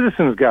wrote a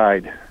citizen's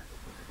guide.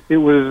 It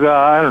was,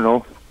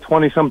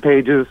 20-some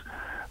pages.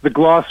 The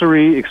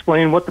glossary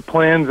explained what the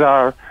plans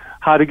are,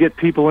 how to get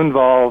people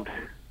involved.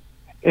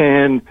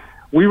 And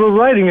we were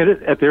writing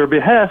it at their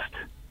behest,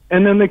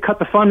 and then they cut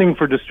the funding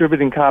for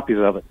distributing copies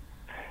of it.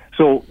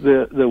 So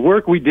the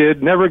work we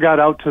did never got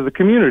out to the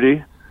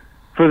community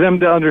for them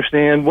to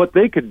understand what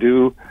they could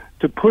do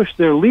to push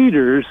their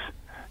leaders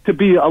to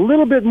be a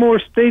little bit more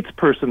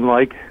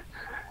statesperson-like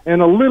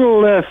and a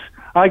little less,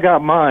 I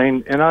got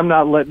mine, and I'm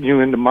not letting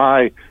you into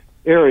my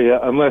area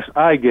unless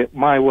I get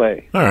my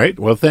way. All right.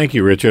 Well, thank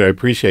you, Richard. I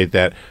appreciate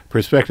that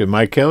perspective.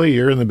 Mike Kelly,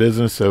 you're in the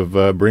business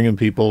of bringing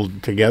people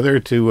together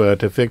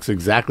to fix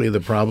exactly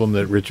the problem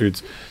that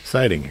Richard's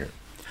citing here.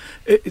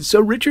 So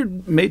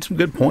Richard made some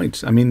good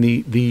points. I mean,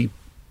 the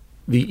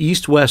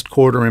east-west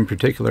corridor in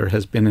particular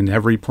has been in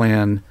every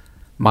plan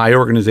my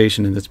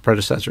organization and its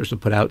predecessors have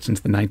put out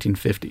since the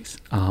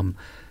 1950s.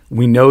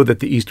 We know that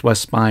the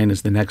east-west spine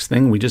is the next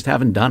thing. We just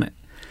haven't done it.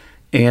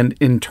 And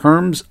in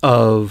terms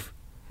of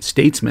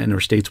statesmen or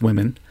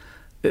stateswomen,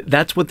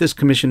 that's what this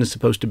commission is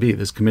supposed to be.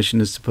 This commission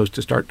is supposed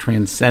to start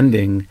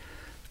transcending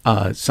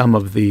some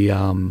of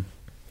the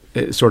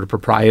sort of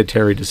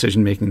proprietary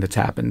decision-making that's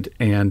happened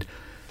and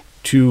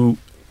to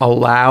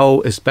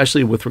allow,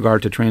 especially with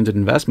regard to transit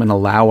investment,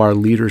 allow our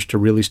leaders to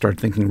really start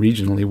thinking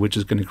regionally, which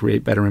is going to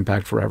create better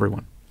impact for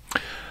everyone.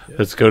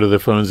 Let's go to the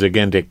phones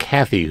again to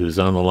Kathy, who's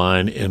on the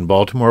line in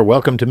Baltimore.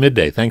 Welcome to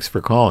Midday. Thanks for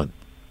calling.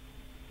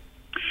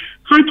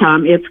 Hi,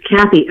 Tom. It's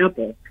Kathy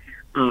Eppel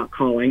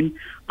calling.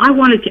 I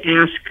wanted to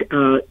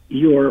ask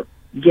your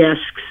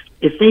guests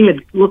if they had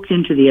looked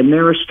into the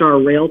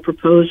Ameristar rail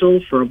proposal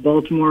for a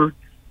Baltimore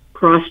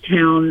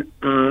crosstown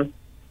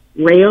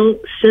rail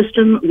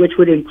system, which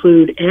would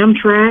include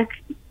Amtrak.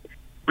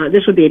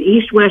 This would be an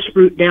east-west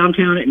route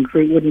downtown. It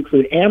would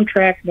include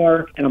Amtrak,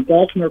 MARC, and a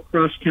Baltimore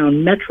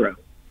crosstown metro.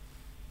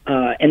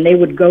 And they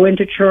would go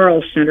into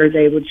Charles Center.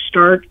 They would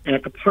start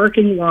at a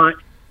parking lot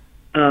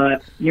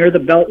near the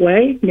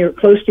Beltway,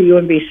 close to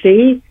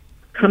UMBC,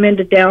 come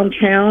into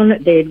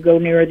downtown. They'd go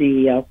near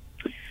the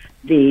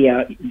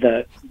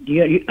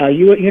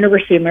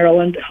University of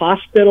Maryland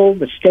Hospital,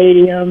 the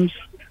stadiums,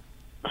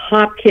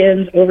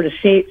 Hopkins, over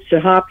to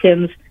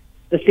Hopkins,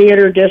 the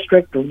theater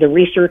district, the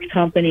research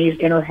companies,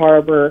 Inner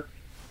Harbor,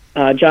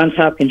 Johns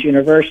Hopkins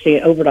University,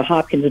 over to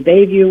Hopkins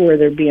Bayview, where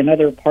there'd be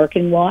another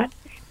parking lot.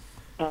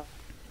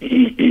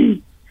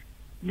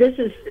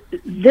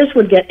 This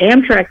would get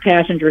Amtrak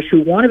passengers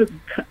who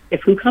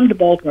come to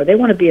Baltimore. They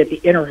want to be at the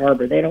Inner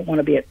Harbor. They don't want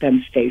to be at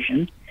Penn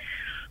Station.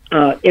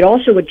 It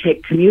also would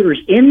take commuters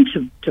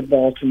into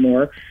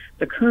Baltimore.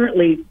 The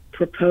currently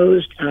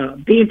proposed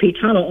B&P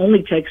tunnel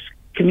only takes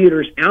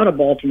commuters out of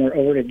Baltimore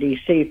over to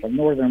D.C. from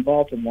northern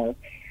Baltimore.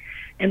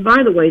 And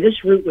by the way,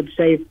 this route would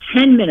save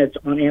 10 minutes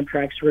on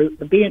Amtrak's route.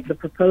 The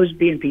proposed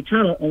B&P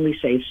tunnel only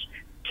saves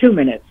 2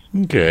 minutes.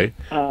 Okay.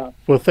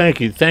 Well,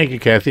 thank you,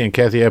 Kathy. And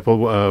Kathy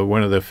Eppel,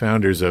 one of the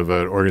founders of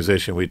an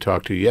organization we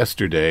talked to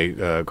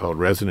yesterday called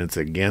Residents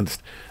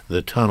Against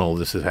the Tunnel.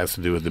 This has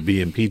to do with the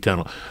B&P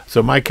tunnel.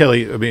 So, Mike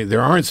Kelly, I mean,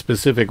 there aren't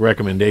specific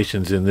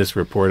recommendations in this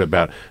report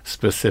about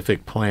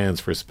specific plans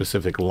for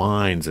specific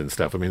lines and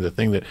stuff. I mean, the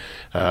thing that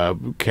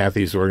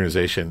Kathy's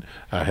organization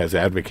has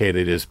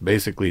advocated is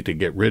basically to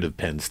get rid of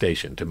Penn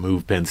Station, to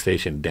move Penn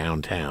Station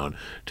downtown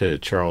to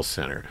Charles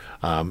Center.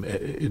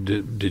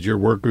 Did your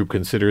work group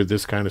consider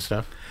this kind of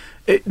stuff?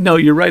 No,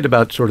 you're right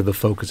about sort of the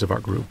focus of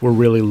our group. We're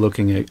really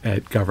looking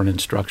at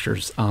governance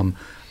structures.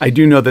 I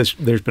do know there's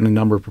been a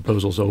number of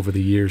proposals over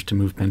the years to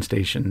move Penn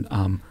Station.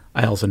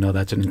 I also know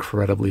that's an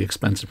incredibly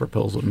expensive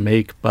proposal to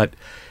make, but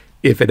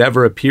if it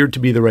ever appeared to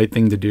be the right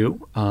thing to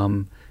do,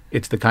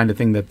 it's the kind of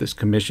thing that this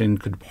commission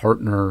could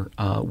partner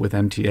with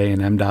MTA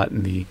and MDOT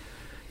and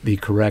the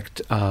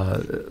correct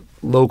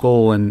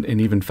local and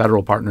even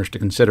federal partners to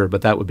consider,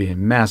 but that would be a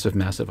massive,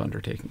 massive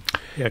undertaking.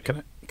 Yeah,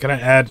 can I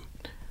add?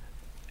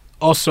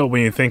 Also,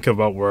 when you think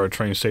about where our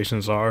train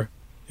stations are,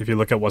 if you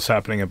look at what's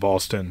happening in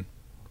Boston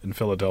and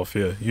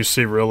Philadelphia, you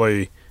see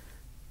really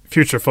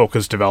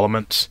future-focused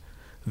developments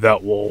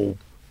that will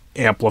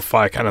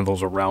amplify kind of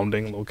those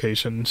surrounding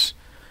locations.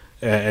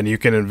 And you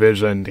can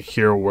envision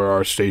here where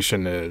our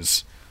station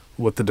is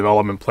with the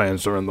development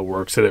plans that are in the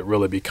works, that it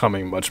really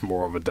becoming much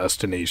more of a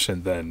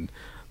destination than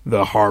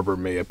the harbor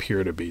may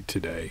appear to be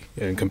today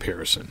in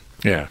comparison.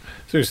 Yeah.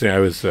 Seriously, I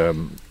was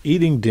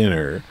eating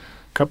dinner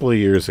a couple of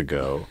years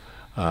ago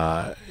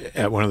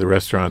at one of the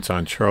restaurants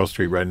on Charles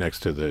Street right next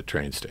to the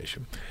train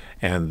station.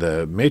 And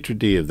the maitre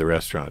d' of the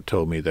restaurant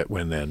told me that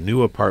when the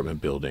new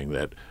apartment building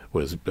that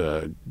was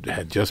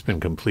had just been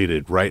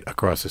completed right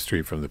across the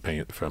street from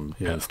Penn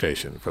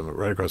Station,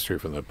 right across the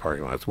street from the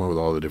parking lot, it's one with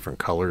all the different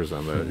colors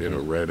on the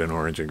red and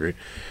orange and green.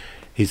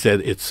 He said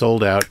it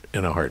sold out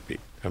in a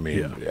heartbeat. I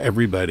mean,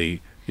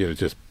 everybody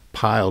just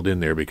piled in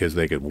there because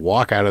they could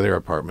walk out of their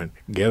apartment,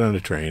 get on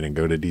a train, and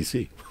go to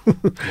D.C.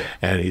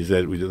 And he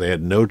said they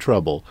had no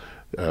trouble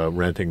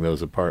renting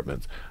those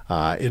apartments.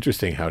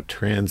 Interesting how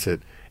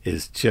transit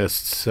is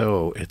just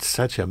it's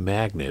such a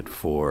magnet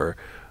for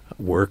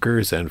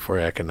workers and for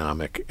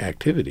economic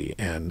activity.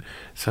 And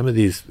some of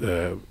these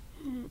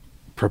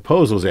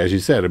proposals, as you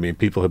said, I mean,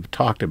 people have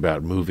talked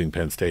about moving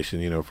Penn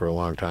Station, for a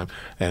long time,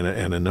 and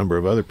a number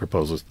of other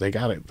proposals. They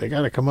got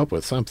to come up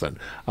with something.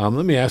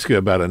 Let me ask you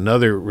about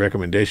another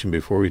recommendation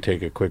before we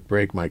take a quick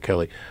break, Mike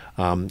Kelly.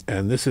 And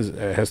this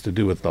has to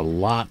do with the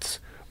LOTS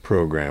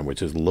program,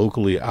 which is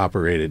locally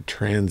operated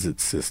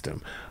transit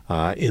system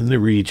in the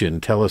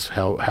region. Tell us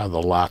how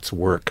the LOTS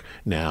work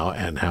now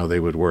and how they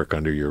would work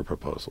under your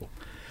proposal.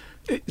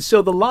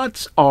 So the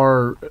LOTS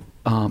are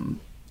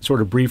sort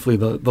of briefly,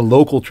 the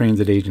local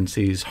transit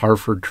agencies,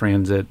 Hartford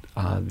Transit,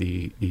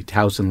 the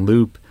Towson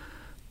Loop,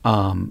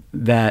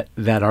 that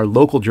our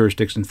local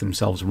jurisdictions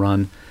themselves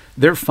run,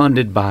 they're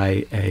funded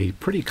by a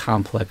pretty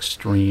complex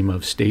stream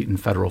of state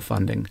and federal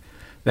funding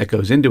that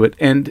goes into it.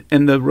 And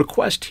the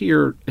request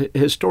here,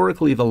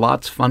 historically, the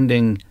LOTS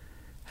funding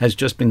has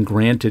just been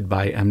granted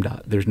by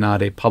MDOT. There's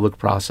not a public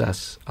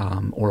process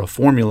or a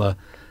formula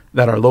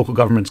that our local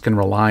governments can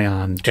rely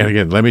on. And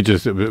again, let me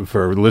just,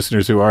 for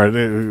listeners who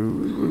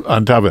aren't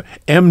on top of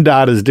it,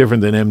 MDOT is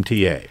different than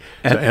MTA.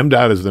 So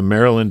MDOT is the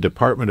Maryland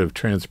Department of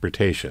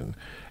Transportation.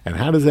 And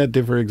how does that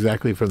differ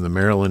exactly from the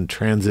Maryland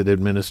Transit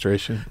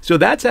Administration? So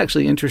that's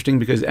actually interesting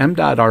because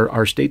MDOT,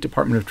 our State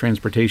Department of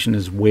Transportation,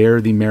 is where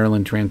the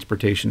Maryland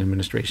Transportation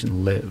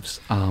Administration lives.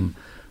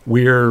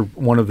 We're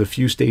one of the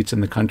few states in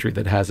the country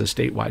that has a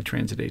statewide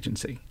transit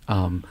agency.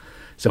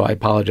 So I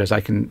apologize.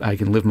 I can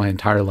live my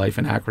entire life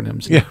in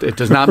acronyms. Yeah. It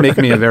does not make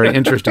me a very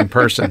interesting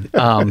person.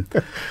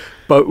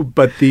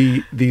 But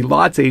the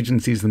LOTS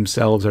agencies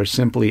themselves are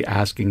simply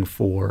asking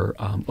for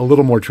a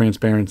little more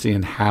transparency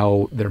in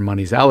how their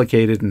money's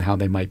allocated and how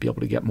they might be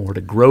able to get more to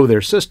grow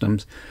their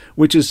systems,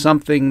 which is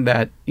something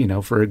that,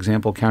 for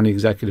example, County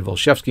Executive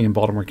Olszewski in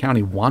Baltimore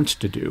County wants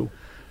to do.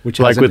 Which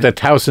like with the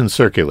Towson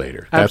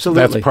Circulator.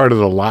 Absolutely. That's part of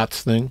the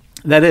LOTS thing?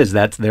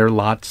 That's their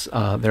LOTS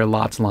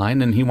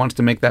line, and he wants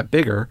to make that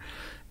bigger.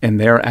 And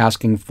they're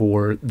asking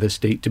for the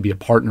state to be a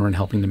partner in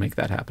helping to make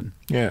that happen.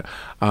 Yeah.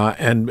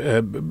 And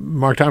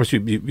Mark Thomas,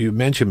 you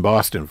mentioned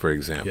Boston, for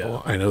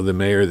example. Yeah. I know the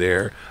mayor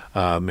there,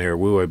 Mayor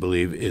Wu, I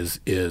believe,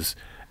 is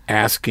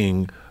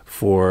asking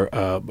for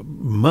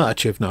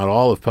much, if not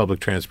all, of public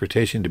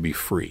transportation to be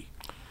free.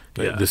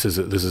 Yeah. This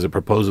is a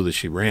proposal that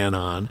she ran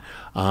on.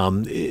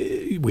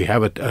 We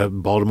have a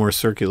Baltimore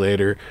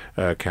Circulator.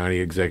 County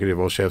Executive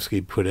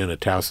Olszewski put in a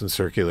Towson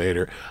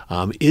Circulator.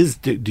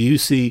 Do you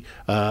see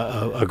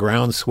a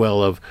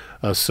groundswell of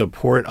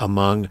support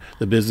among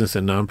the business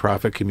and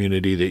nonprofit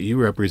community that you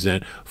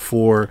represent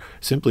for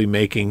simply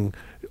making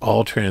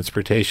all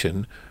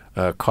transportation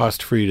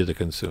cost-free to the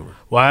consumer?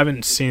 Well, I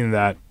haven't seen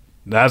that.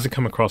 That hasn't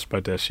come across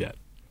my desk yet.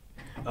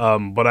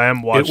 But I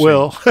am watching. It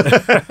will.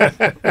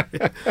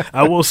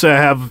 I will say I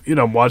have,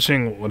 I'm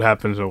watching what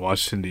happens in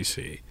Washington,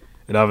 D.C.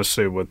 And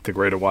obviously with the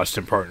Greater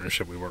Washington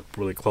Partnership, we work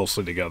really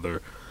closely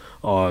together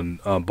on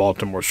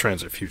Baltimore's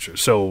transit future.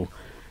 So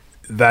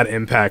that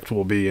impact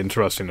will be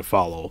interesting to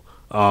follow.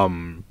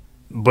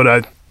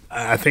 But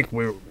I think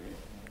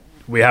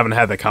we haven't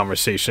had that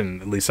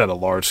conversation, at least at a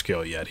large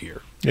scale yet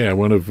here. Yeah,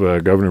 one of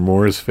Governor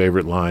Moore's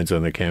favorite lines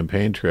on the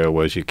campaign trail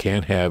was you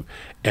can't have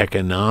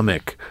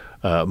economic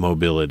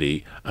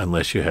mobility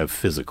unless you have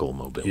physical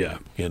mobility. Yeah.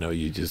 You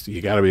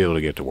got to be able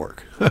to get to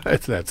work.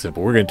 It's that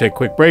simple. We're going to take a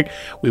quick break.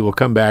 We will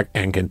come back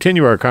and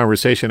continue our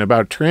conversation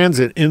about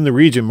transit in the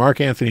region. Mark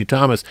Anthony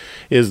Thomas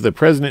is the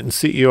president and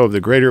CEO of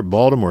the Greater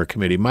Baltimore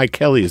Committee. Mike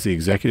Kelly is the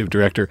executive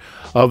director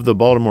of the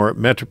Baltimore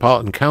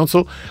Metropolitan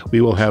Council.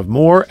 We will have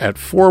more at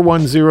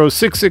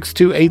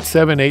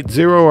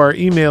 410-662-8780. Our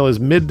email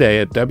is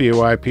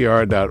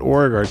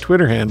midday@wypr.org. Our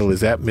Twitter handle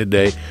is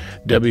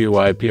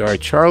 @middayWYPR.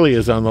 Charlie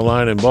is on the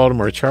line in Baltimore.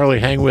 Charlie,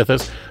 hang with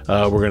us.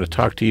 We're going to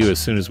talk to you as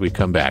soon as we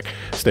come back.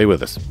 Stay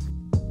with us.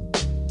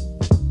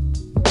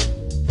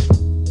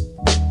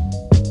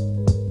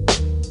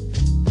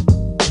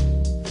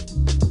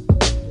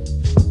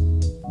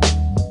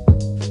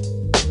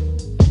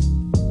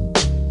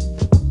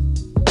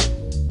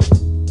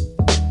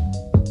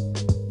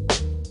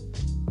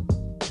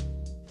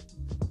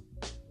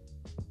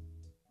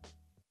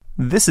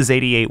 This is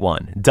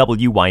 88.1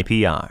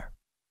 WYPR.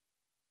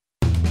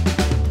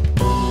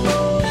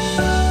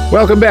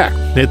 Welcome back.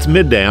 It's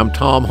midday. I'm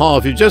Tom Hall.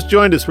 If you've just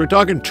joined us, we're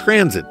talking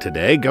transit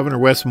today. Governor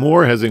Wes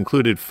Moore has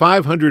included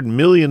 $500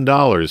 million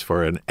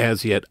for an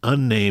as-yet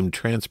unnamed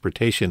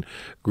transportation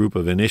group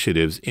of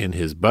initiatives in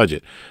his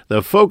budget.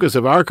 The focus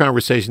of our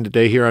conversation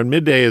today here on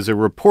Midday is a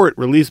report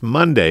released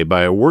Monday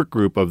by a work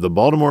group of the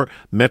Baltimore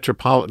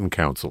Metropolitan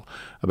Council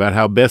about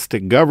how best to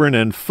govern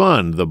and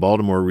fund the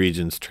Baltimore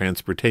region's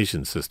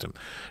transportation system.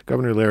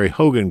 Governor Larry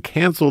Hogan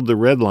canceled the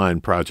Red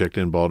Line project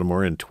in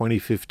Baltimore in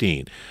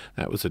 2015.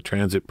 That was a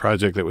transit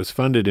project that was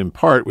funded in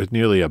part with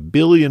nearly $1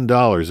 billion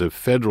of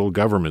federal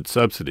government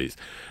subsidies.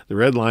 The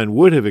Red Line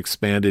would have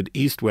expanded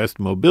east-west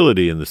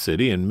mobility in the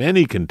city, and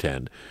many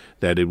contend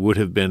that it would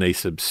have been a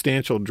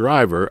substantial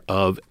driver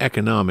of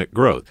economic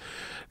growth.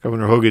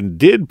 Governor Hogan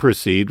did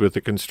proceed with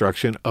the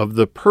construction of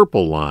the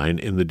Purple Line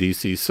in the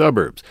D.C.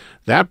 suburbs.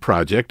 That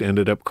project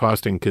ended up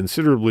costing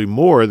considerably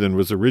more than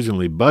was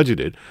originally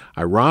budgeted.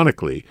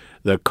 Ironically,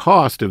 the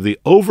cost of the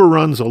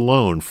overruns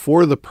alone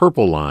for the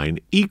Purple Line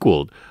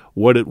equaled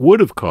what it would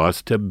have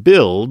cost to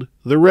build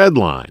the Red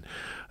Line.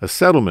 A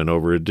settlement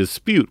over a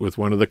dispute with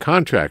one of the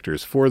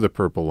contractors for the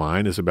Purple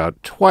Line is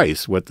about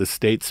twice what the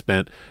state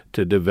spent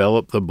to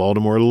develop the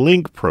Baltimore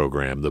Link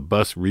program, the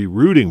bus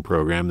rerouting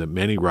program that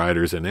many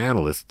riders and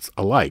analysts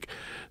alike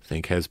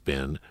think has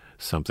been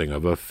something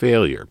of a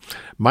failure.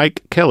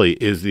 Mike Kelly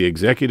is the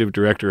executive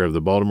director of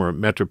the Baltimore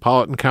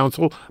Metropolitan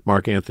Council.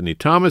 Mark Anthony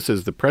Thomas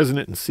is the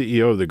president and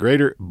CEO of the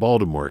Greater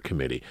Baltimore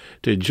Committee.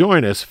 To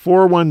join us,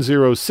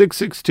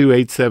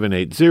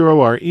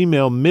 410-662-8780. Our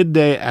email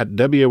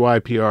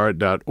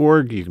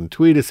midday@wypr.org. You can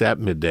tweet us at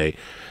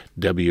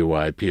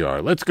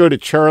midday@WYPR. Let's go to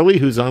Charlie,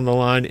 who's on the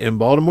line in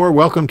Baltimore.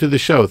 Welcome to the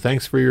show.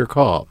 Thanks for your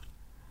call.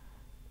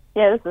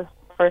 Yeah, this is the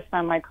first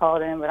time I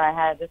called in, but I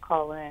had to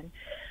call in.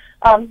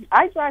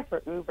 I drive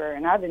for Uber,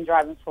 and I've been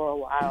driving for a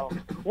while.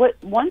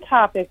 One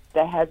topic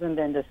that hasn't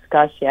been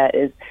discussed yet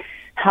is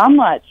how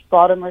much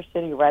Baltimore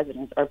City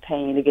residents are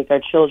paying to get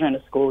their children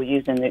to school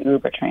using the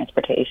Uber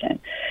transportation.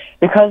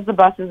 Because the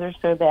buses are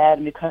so bad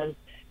and because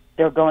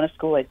they're going to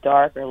school at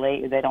dark or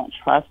late, they don't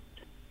trust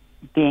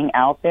being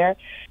out there.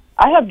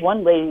 I have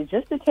one lady,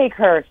 just to take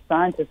her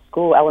son to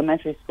school,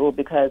 elementary school,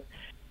 because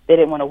they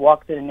didn't want to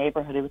walk through the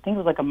neighborhood. I think it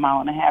was like a mile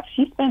and a half.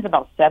 She spends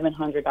about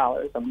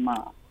 $700 a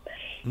month,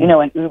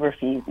 in Uber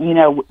fees.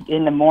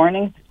 In the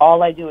mornings,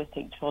 all I do is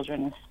take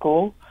children to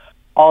school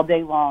all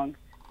day long,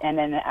 and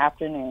then in the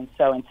afternoon.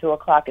 So at 2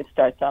 o'clock, it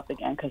starts up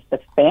again because the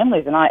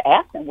families, and I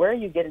ask them, where are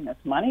you getting this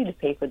money to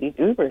pay for these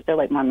Ubers? They're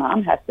like, my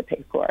mom has to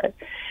pay for it.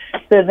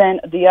 So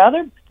then the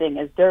other thing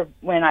is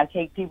when I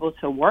take people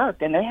to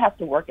work, and they have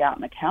to work out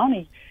in the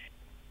county,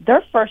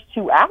 their first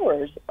 2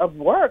 hours of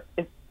work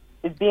is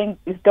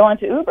going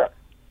to Uber.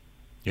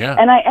 Yeah.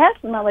 And I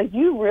asked them, I'm like, do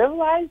you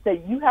realize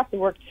that you have to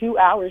work 2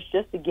 hours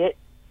just to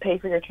pay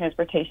for your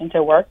transportation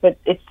to work? But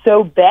it's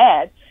so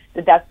bad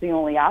that that's the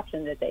only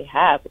option that they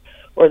have,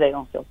 or they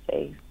don't feel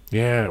safe.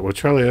 Yeah, well,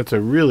 Charlie, that's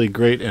a really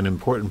great and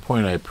important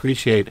point. I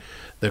appreciate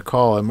the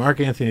call. And Mark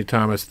Anthony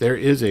Thomas, there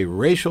is a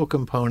racial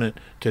component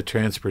to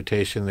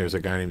transportation. There's a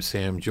guy named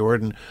Sam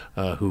Jordan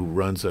who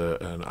runs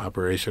an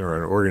operation or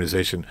an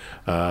organization,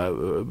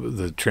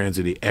 the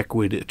Transit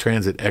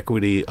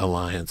Equity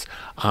Alliance.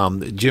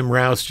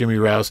 Jimmy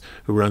Rouse,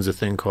 who runs a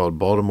thing called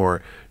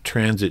Baltimore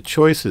Transit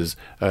Choices,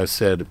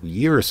 said a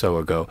year or so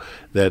ago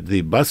that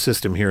the bus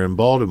system here in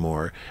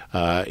Baltimore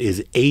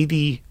is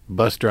 80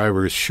 bus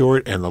drivers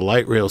short, and the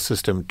light rail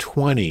system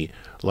 20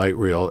 light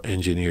rail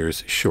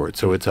engineers short.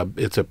 So it's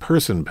a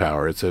person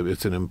power. It's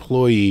an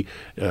employee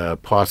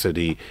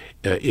paucity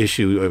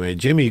issue. I mean,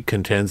 Jimmy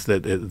contends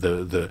that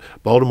the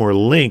Baltimore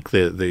Link,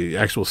 the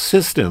actual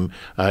system,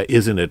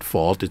 isn't at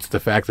fault. It's the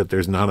fact that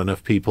there's not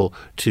enough people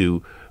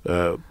to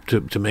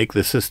make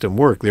the system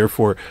work.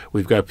 Therefore,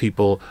 we've got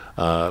people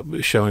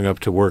showing up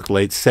to work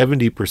late.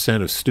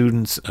 70% of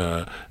students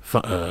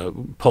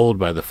polled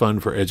by the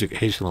Fund for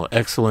Educational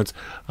Excellence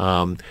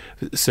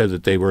said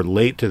that they were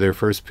late to their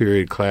first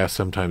period class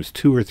sometimes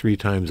 2 or 3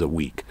 times a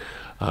week.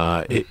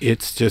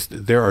 It's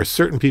just there are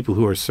certain people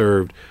who are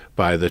served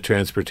by the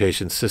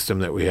transportation system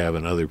that we have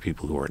and other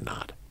people who are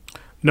not.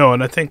 No,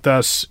 and I think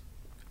that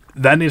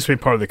needs to be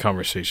part of the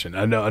conversation.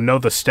 I know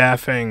the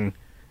staffing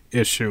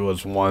issue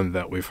is one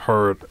that we've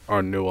heard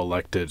our new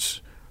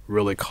electeds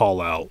really call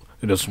out.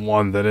 It is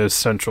one that is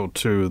central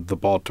to the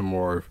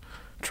Baltimore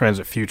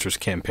Transit Futures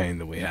campaign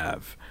that we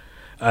have.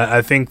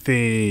 I think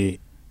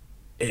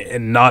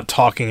in not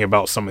talking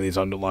about some of these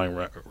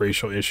underlying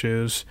racial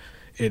issues,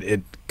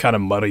 it kind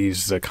of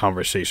muddies the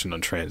conversation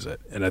on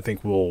transit. And I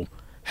think we'll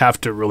have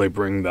to really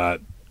bring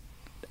that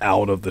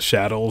out of the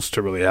shadows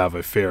to really have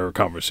a fair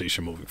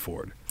conversation moving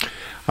forward.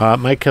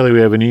 Mike Kelly,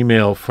 we have an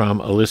email from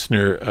a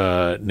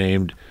listener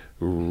named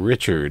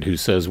Richard, who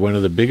says one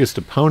of the biggest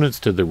opponents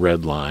to the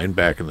Red Line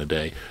back in the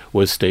day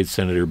was State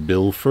Senator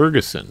Bill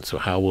Ferguson. So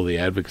how will the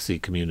advocacy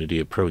community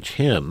approach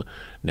him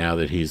now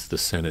that he's the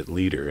Senate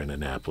leader in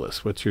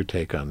Annapolis? What's your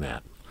take on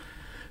that?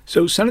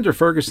 So Senator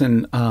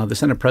Ferguson, the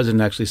Senate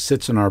president, actually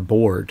sits on our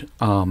board,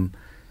 and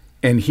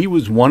he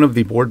was one of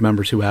the board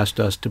members who asked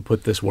us to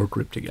put this work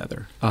group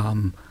together.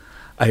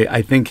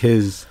 I think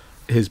his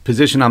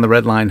position on the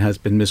Red Line has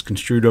been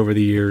misconstrued over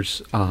the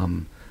years.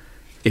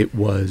 It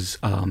was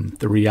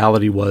the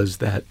reality was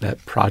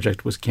that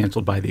project was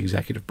canceled by the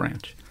executive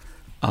branch.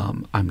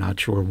 I'm not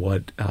sure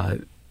what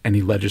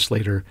any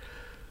legislator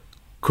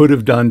could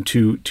have done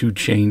to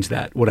change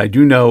that. What I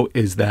do know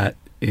is that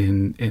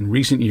in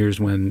recent years,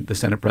 when the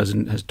Senate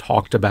president has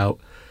talked about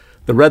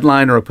the Red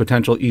Line or a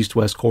potential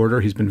east-west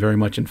corridor, he's been very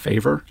much in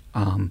favor.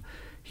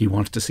 He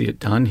wants to see it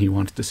done. He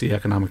wants to see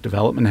economic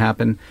development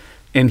happen.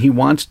 And he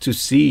wants to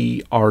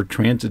see our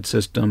transit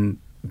system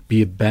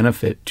be a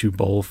benefit to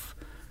both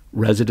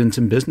residents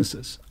and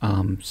businesses,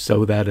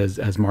 so that,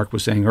 as Mark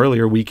was saying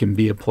earlier, we can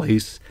be a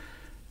place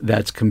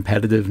that's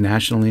competitive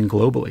nationally and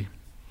globally.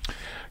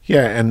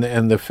 Yeah,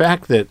 and the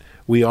fact that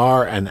we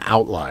are an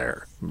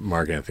outlier,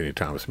 Mark Anthony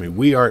Thomas. I mean,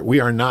 we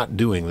are not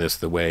doing this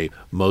the way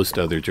most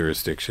other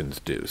jurisdictions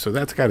do. So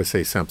that's got to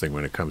say something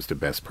when it comes to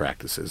best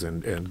practices.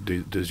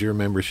 And does your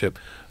membership,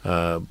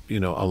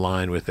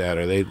 align with that?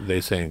 Are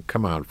they saying,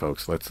 come on,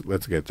 folks,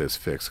 let's get this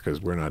fixed because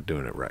we're not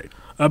doing it right?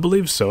 I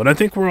believe so, and I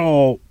think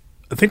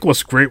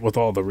what's great with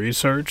all the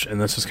research,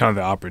 and this is kind of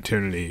the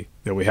opportunity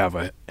that we have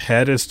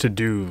ahead, is to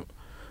do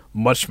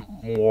much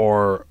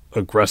more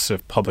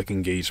aggressive public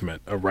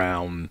engagement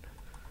around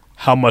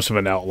how much of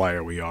an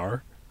outlier we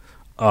are.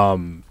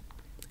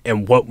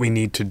 and what we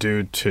need to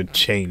do to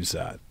change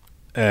that.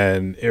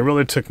 And it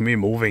really took me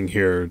moving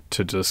here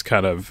to just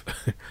kind of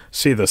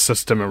see the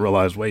system and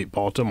realize, wait,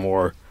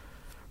 Baltimore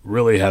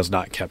really has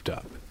not kept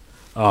up.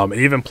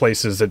 Even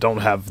places that don't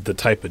have the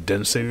type of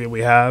density that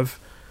we have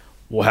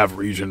will have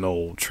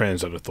regional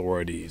transit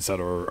authorities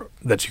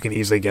that you can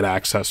easily get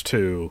access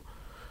to,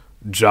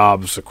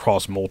 jobs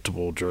across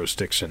multiple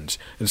jurisdictions.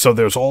 And so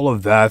there's all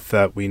of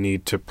that we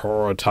need to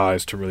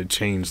prioritize to really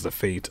change the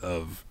fate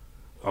of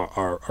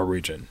our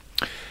region.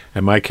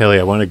 And Mike Kelly,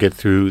 I want to get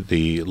through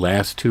the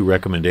last two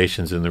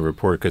recommendations in the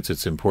report because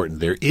it's important.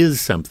 There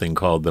is something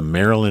called the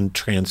Maryland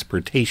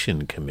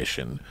Transportation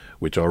Commission,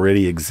 which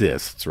already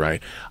exists,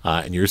 right?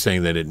 And you're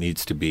saying that it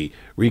needs to be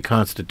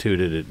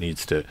reconstituted. It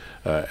needs to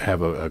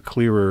have a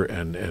clearer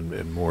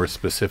and more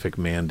specific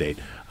mandate.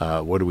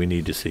 What do we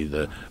need to see?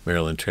 The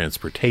Maryland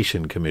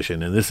Transportation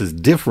Commission. And this is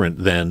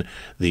different than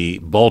the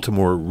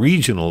Baltimore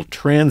Regional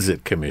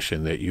Transit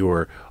Commission that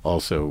you're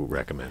also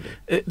recommending.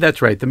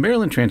 That's right. The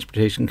Maryland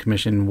Transportation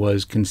Commission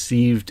was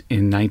conceived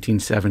in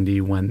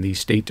 1970 when the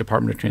State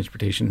Department of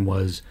Transportation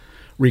was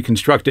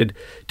reconstructed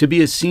to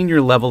be a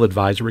senior level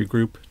advisory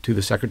group to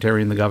the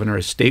Secretary and the Governor, a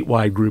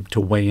statewide group to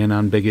weigh in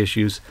on big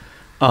issues.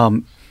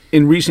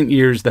 In recent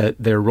years, that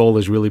their role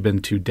has really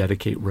been to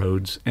dedicate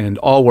roads, and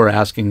all we're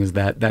asking is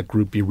that that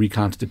group be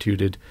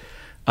reconstituted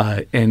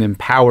and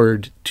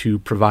empowered to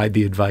provide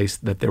the advice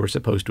that they were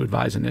supposed to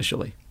advise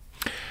initially.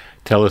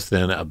 Tell us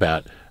then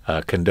about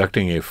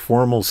conducting a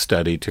formal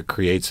study to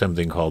create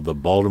something called the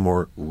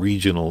Baltimore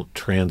Regional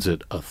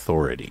Transit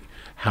Authority.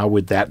 How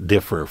would that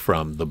differ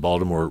from the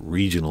Baltimore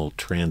Regional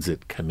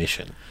Transit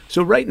Commission?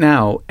 So right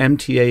now,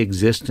 MTA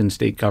exists in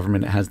state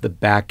government. It has the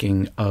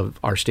backing of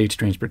our state's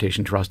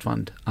Transportation Trust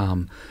Fund.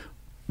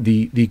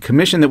 The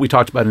commission that we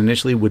talked about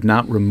initially would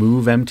not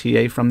remove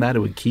MTA from that. It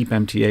would keep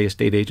MTA a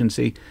state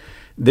agency.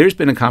 There's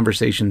been a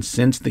conversation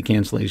since the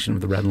cancellation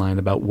of the Red Line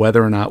about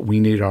whether or not we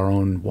need our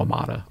own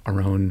WMATA,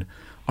 our own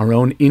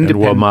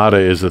independent. And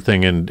WMATA is a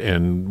thing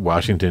in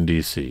Washington,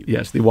 D.C.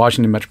 Yes, the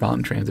Washington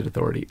Metropolitan Transit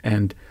Authority.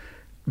 And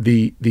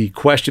the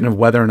question of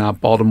whether or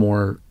not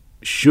Baltimore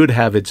should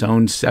have its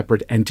own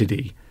separate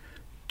entity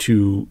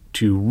to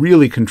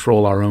really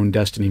control our own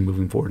destiny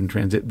moving forward in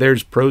transit.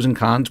 There's pros and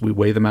cons. We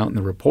weigh them out in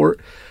the report.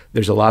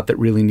 There's a lot that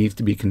really needs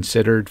to be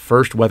considered.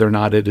 First, whether or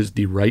not it is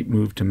the right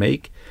move to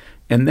make.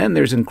 And then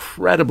there's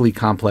incredibly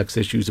complex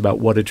issues about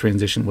what a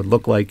transition would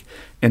look like.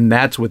 And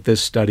that's what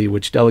this study,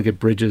 which Delegate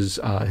Bridges,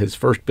 his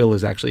first bill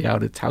is actually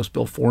out. It's House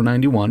Bill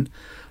 491.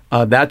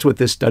 That's what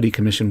this study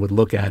commission would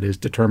look at, is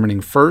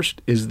determining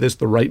first, is this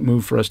the right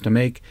move for us to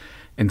make?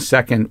 And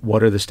second,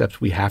 what are the steps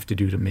we have to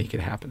do to make it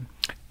happen?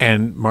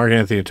 And Mark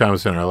Anthony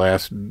Thomas, in our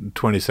last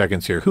 20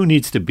 seconds here, who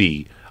needs to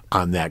be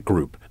on that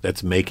group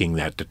that's making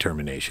that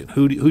determination?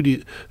 Who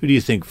do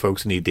you think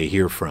folks need to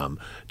hear from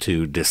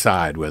to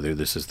decide whether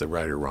this is the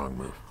right or wrong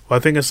move? Well,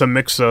 I think it's a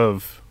mix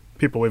of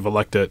people we've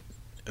elected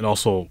and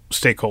also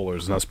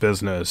stakeholders, and that's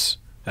business,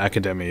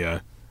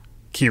 academia,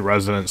 key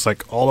residents.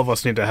 Like, all of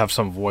us need to have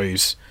some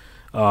voice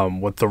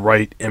with the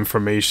right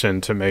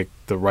information to make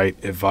the right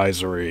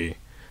advisory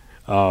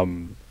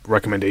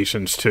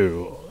recommendations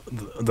to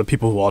the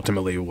people who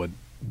ultimately would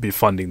be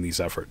funding these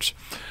efforts.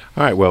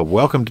 All right. Well,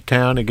 welcome to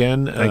town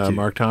again, Thank you.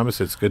 Mark Thomas.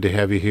 It's good to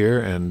have you here,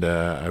 and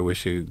I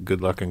wish you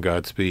good luck and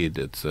Godspeed.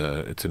 It's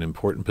an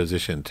important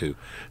position to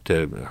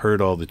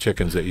herd all the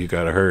chickens that you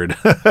got to herd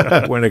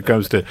when it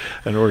comes to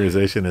an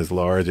organization as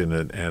large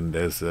and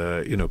as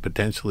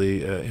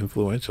potentially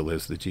influential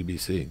as the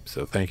GBC.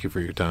 So thank you for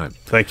your time.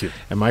 Thank you.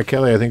 And Mike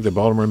Kelly, I think the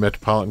Baltimore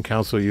Metropolitan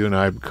Council, you and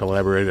I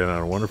collaborated on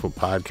a wonderful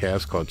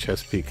podcast called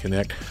Chesapeake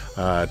Connect,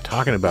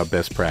 talking about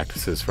best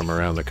practices from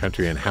around the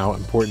country and how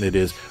important it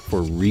is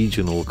for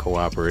regional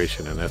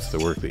cooperation, and that's the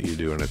work that you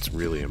do, and it's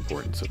really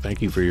important. So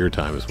thank you for your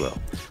time as well.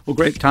 Well,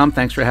 great, Tom.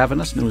 Thanks for having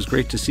us, and it was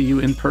great to see you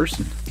in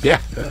person. Yeah,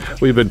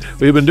 we've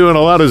been doing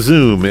a lot of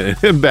Zoom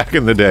back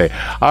in the day.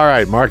 All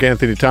right, Mark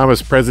Anthony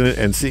Thomas, President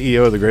and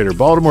CEO of the Greater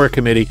Baltimore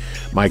Committee,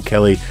 Mike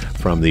Kelly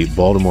from the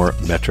Baltimore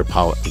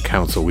Metropolitan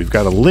Council. We've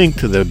got a link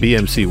to the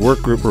BMC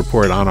Workgroup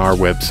report on our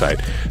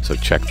website, so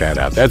check that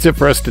out. That's it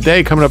for us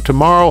today. Coming up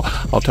tomorrow,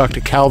 I'll talk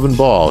to Calvin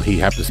Ball. He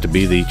happens to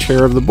be the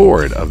chair of the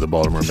board of the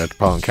Baltimore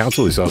Metropolitan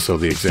Council. He's also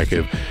the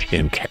executive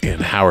in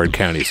Howard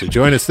County. So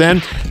join us then.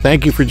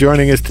 Thank you for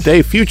joining us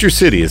today. Future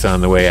City is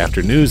on the way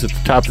after news at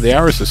the top of the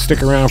hour, so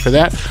stick around for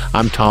that.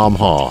 I'm Tom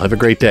Hall. Have a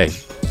great day.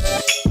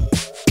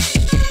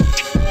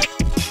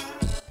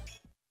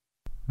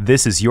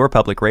 This is your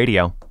public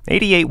radio,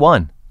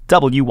 88.1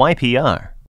 WYPR.